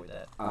try to avoid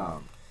that.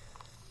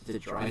 The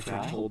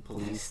driver told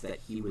police that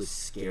he was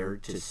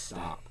scared to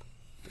stop.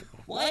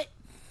 What?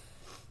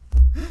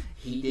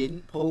 He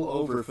didn't pull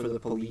over for the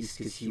police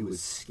because he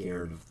was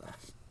scared of them.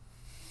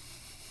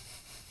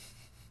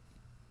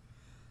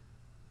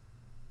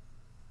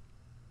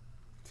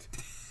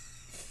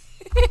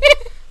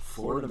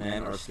 Florida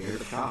men are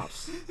scared of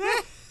cops.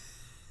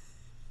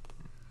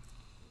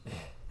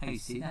 Have you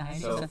seen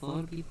that that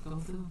Florida people go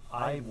through?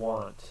 I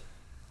want,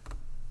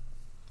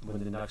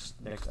 when the next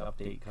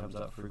update comes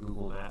up for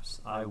Google Maps,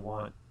 I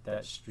want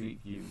that Street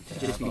View to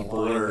just have be a line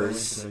going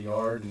blurs. into the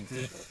yard. And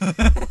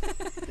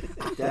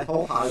that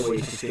whole highway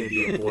is just going to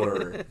be a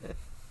blur.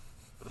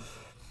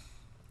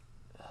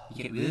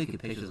 You get really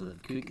good pictures of the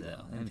creek,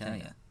 though, let me tell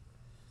you.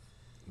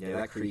 Yeah,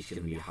 that creek's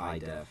going to be high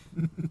def.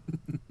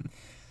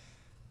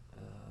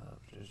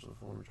 Potential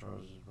former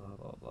charges, blah,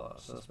 blah, blah.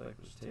 Suspect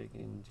was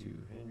taken to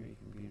Henry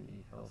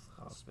Community Health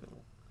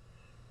Hospital.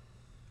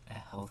 A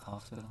health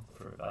hospital?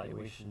 For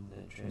evaluation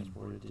and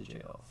transported to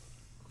jail.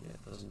 Yeah,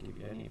 it doesn't give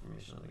you any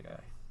information on the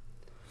guy.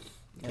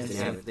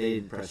 And they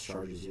didn't press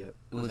charges yet.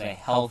 It was a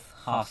health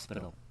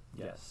hospital.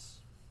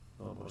 Yes.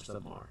 Well, most of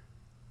them are.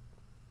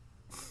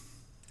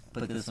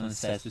 but this one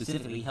said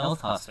specifically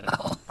health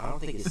hospital. I don't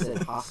think it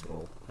said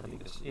hospital. I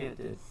think it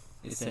did.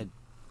 It said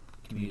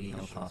community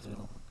health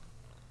hospital.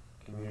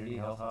 Community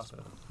health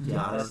hospital.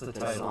 Yeah, that's the that's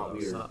title. not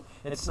weird.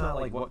 It's not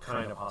like what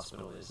kind of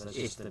hospital it is. That's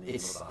just the name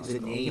of the hospital.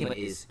 The name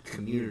is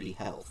community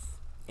health,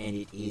 and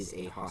it is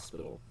a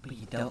hospital. But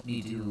you don't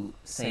need to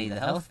say the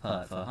health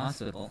part for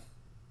hospital.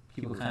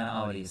 People kind of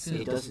already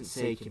assume. It doesn't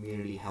say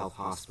community health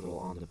hospital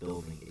on the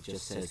building. It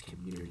just says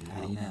community How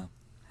health. do you know?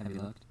 Have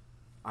you looked?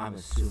 I'm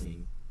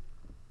assuming.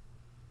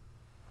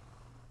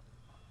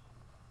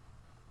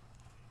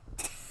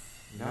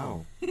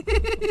 No.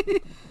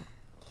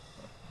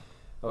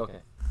 Okay.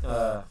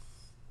 Yeah.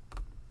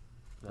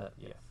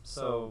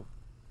 So,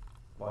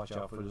 watch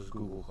out for those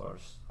Google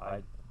cars.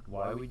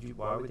 Why would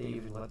they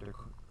even let their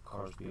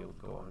cars be able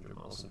to go 100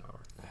 miles an hour?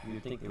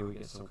 You'd think they would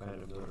get some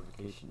kind of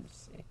notification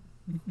saying,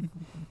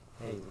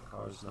 "Hey, the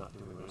car's not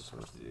doing what it's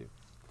supposed to do."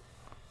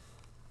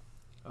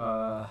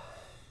 All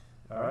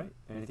right.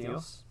 Anything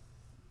else?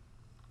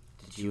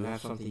 Did you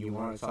have something you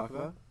wanted to talk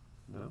about?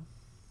 No.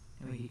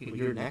 I mean,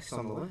 You're next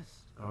on the list.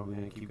 Are we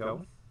gonna keep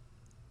going?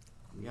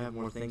 We have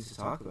more things to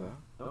talk about.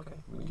 Okay.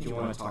 Do you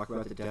want to talk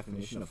about the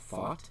definition of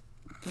thought?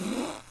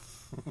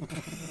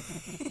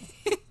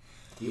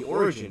 The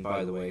origin,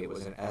 by the way,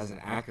 was as an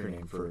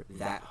acronym for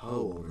 "that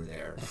hoe over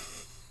there."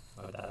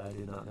 Oh, that I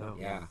did not know.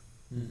 Yeah.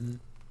 Mm-hmm.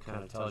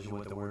 Kind of tells you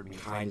what the word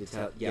means. Kind of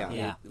tell. Yeah.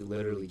 Yeah. It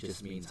literally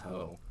just means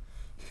hoe.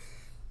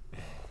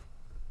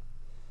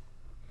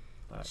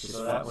 Right, It's just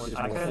so that fun- one, it's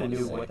I more kind fun of to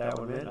knew say. what that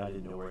one meant. I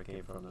didn't know where it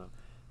came from though.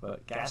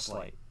 But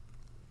gaslight.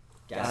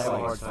 I have a Gaslighting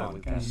hard is time fun.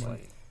 with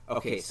gaslighting.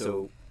 Okay,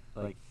 so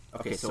Like,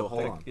 hold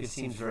on. It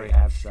seems very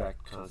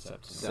abstract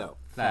concept. to me. So,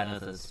 Flat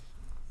earthers.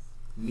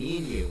 me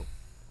and you,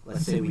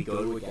 let's say we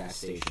go to a gas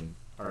station.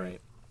 All right,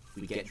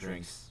 we get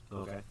drinks.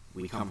 Okay.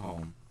 We come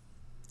home,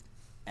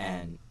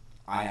 and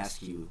I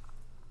ask you,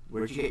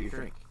 "Where'd you get your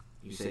drink?"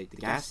 You say, "The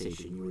gas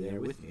station. You were there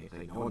with me." It's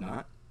like, "No, I'm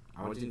not.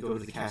 I didn't go to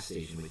the gas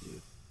station with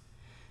you."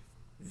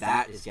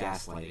 That is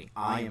gaslighting.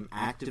 I am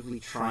actively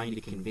trying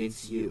to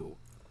convince you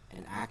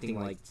and acting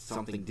like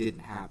something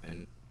didn't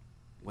happen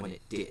when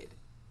it did.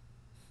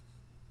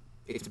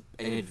 It's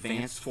an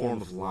advanced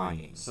form of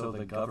lying. So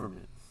the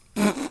government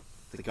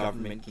The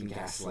government can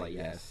gaslight,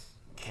 yes.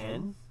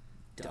 can?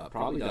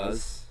 Probably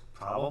does.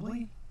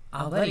 Probably?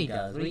 Already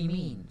does. What do you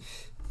mean?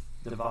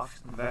 The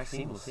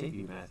vaccine will save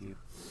you, Matthew.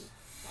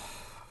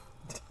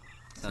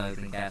 So I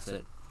think that's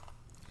it.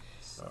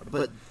 Sorry.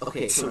 But,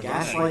 okay, so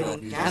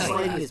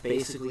gaslighting is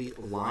basically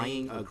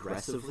lying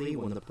aggressively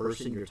when the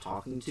person you're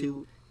talking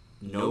to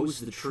knows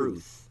the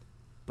truth,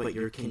 but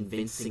you're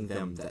convincing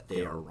them that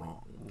they are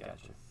wrong.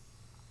 Gotcha.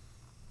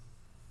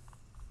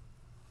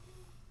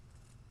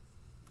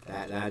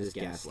 That is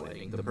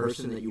gaslighting. The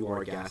person that you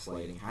are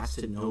gaslighting has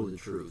to know the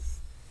truth,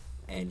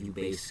 and you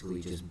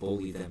basically just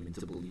bully them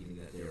into believing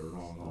that they're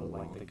wrong all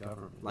along. Like the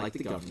government. Like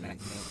the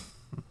government.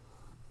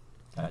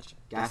 Gotcha.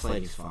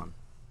 Gaslighting's fun.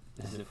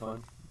 Is it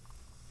fun?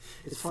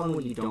 It's fun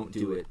when you don't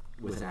do it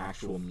with an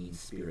actual mean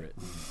spirit.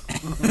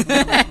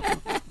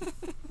 Gotcha.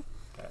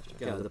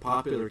 Yeah, the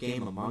popular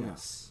game Among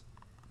Us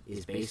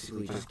is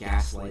basically just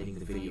gaslighting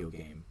the video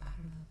game.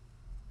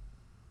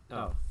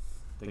 Oh,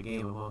 the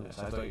game Among Us.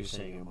 I thought you were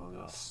saying Among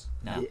Us.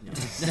 No.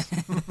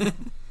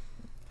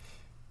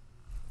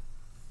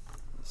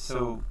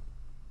 So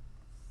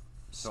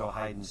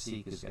hide and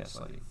seek is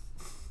gaslighting.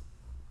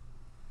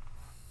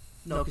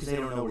 No, because they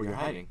don't know where you're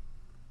hiding.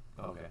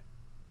 Okay.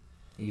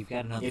 You've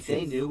got another. If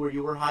they knew where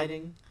you were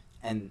hiding,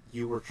 and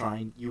you were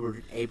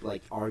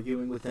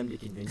arguing with them to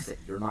convince that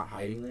you're not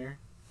hiding there,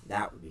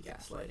 that would be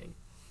gaslighting.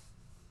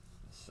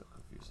 That's so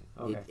confusing.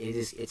 Okay.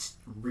 It's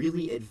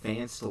really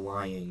advanced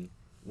lying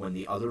when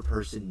the other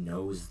person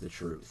knows the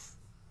truth.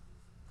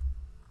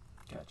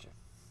 Gotcha.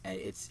 And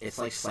it's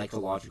like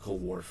psychological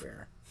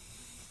warfare.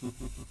 All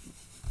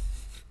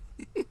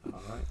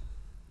right.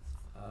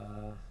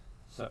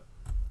 So,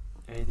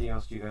 anything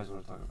else you guys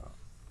want to talk about?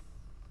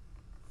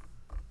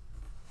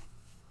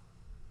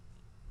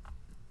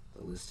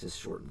 The list has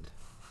shortened.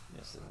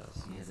 Yes, it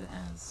has. Yes, it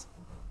has.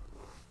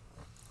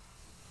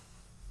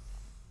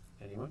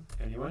 Anyone?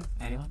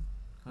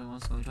 Who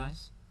wants to go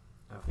twice?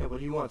 Yeah, what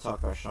do you want to talk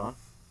about, Sean?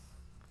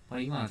 What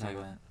do you want to talk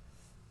about?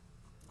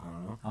 I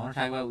don't know. I want to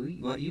talk about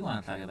what you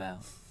want to talk about.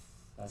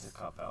 That's a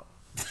cop-out.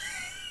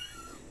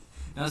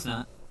 No, it's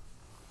not.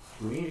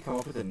 Do we need to come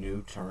up with a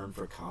new term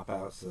for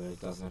cop-out so that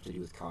it doesn't have to do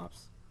with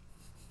cops?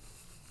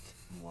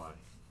 Why?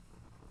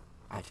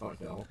 I don't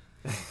know.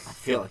 I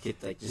feel like it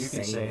just You can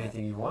saying say that.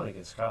 anything you want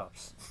against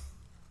cops.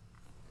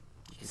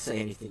 You can say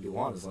anything you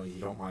want as long as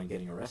you don't mind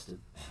getting arrested.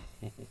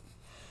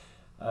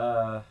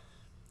 Well,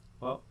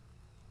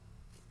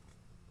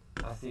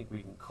 I think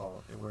we can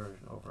call it. We're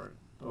over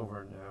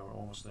an hour,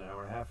 almost an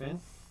hour and a half in.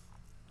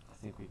 I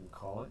think we can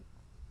call it.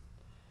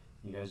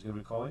 You guys good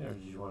with calling, or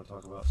did you want to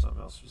talk about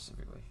something else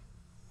specifically?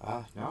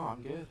 No,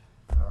 I'm good.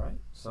 All right.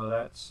 So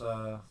that's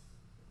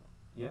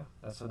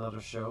that's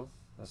another show.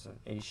 That's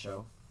a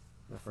show,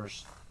 the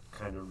first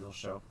kind of real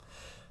show.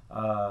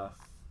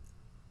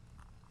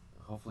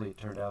 Hopefully it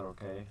turned out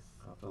okay.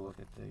 I'll have to look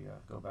at the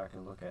go back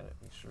and look at it.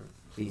 Make sure.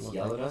 Please look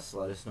yell like, at us.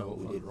 Let us know what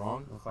we did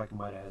wrong. Look like we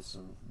might have had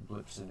some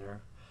blips in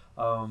there.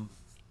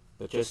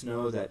 But just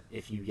know that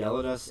if you yell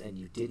at us and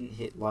you didn't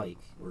hit like,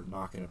 we're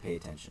not going to pay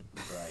attention.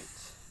 Right.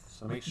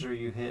 So make sure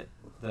you hit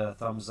the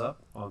thumbs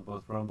up on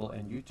both Rumble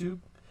and YouTube.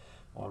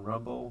 On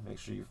Rumble, make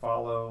sure you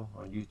follow.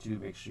 On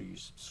YouTube, make sure you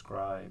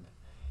subscribe.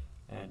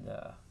 And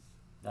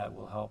that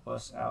will help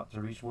us out to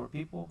reach more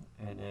people.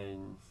 And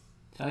then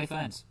tell your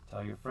friends.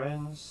 Tell your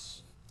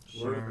friends.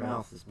 Word of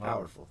mouth is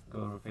powerful.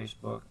 Go to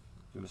Facebook,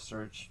 do a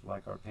search,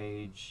 like our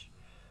page,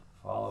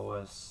 follow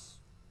us,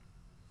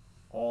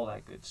 all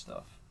that good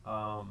stuff.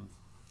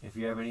 If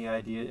you have any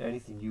idea,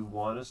 anything you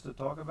want us to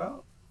talk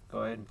about,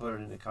 go ahead and put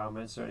it in the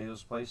comments or any of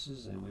those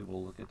places, and we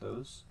will look at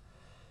those.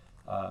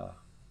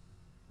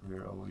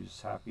 We're always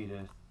happy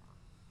to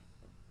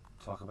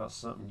talk about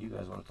something you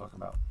guys want to talk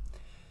about.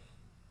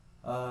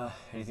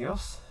 Anything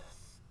else?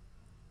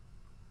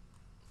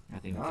 I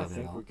think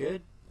we're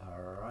good.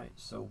 All right,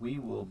 so we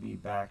will be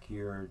back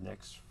here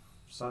next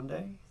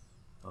Sunday.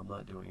 I'm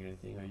not doing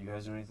anything. Are you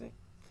guys doing anything?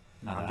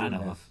 No, I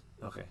know of.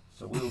 Okay,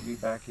 so we will be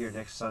back here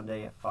next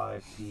Sunday at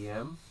 5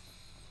 p.m.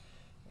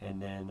 And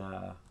then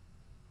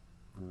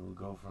we will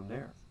go from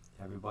there.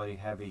 Everybody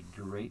have a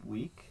great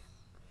week.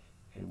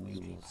 And we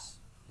will...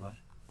 What?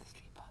 The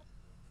stream button.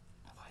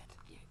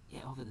 Yeah,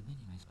 over the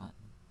mini-race button.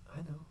 I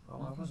know.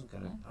 Oh, I wasn't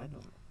going to... I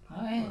know.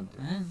 All right.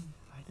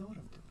 I know what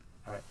I'm doing.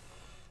 All right.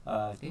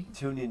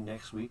 Tune in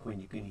next week when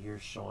you can hear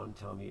Sean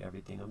tell me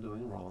everything I'm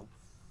doing wrong.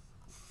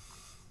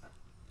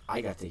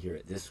 I got to hear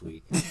it this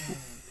week.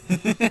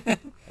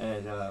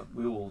 And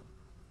we will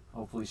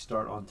hopefully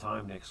start on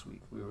time next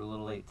week. We were a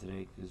little late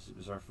today because it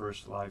was our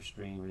first live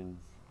stream and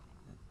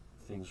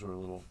things were a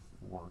little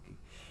wonky.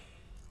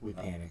 We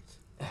panicked.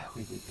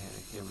 We did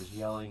panic. There was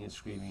yelling and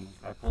screaming.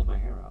 I pulled my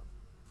hair out.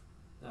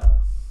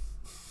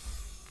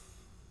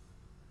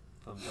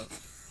 Thumbs up.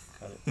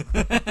 Cut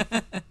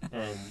it.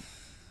 And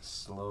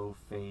slow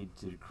fade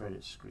to the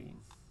credit screen.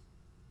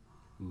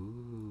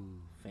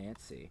 Ooh,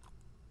 fancy.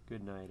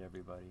 Good night,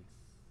 everybody.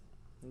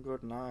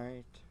 Good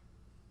night.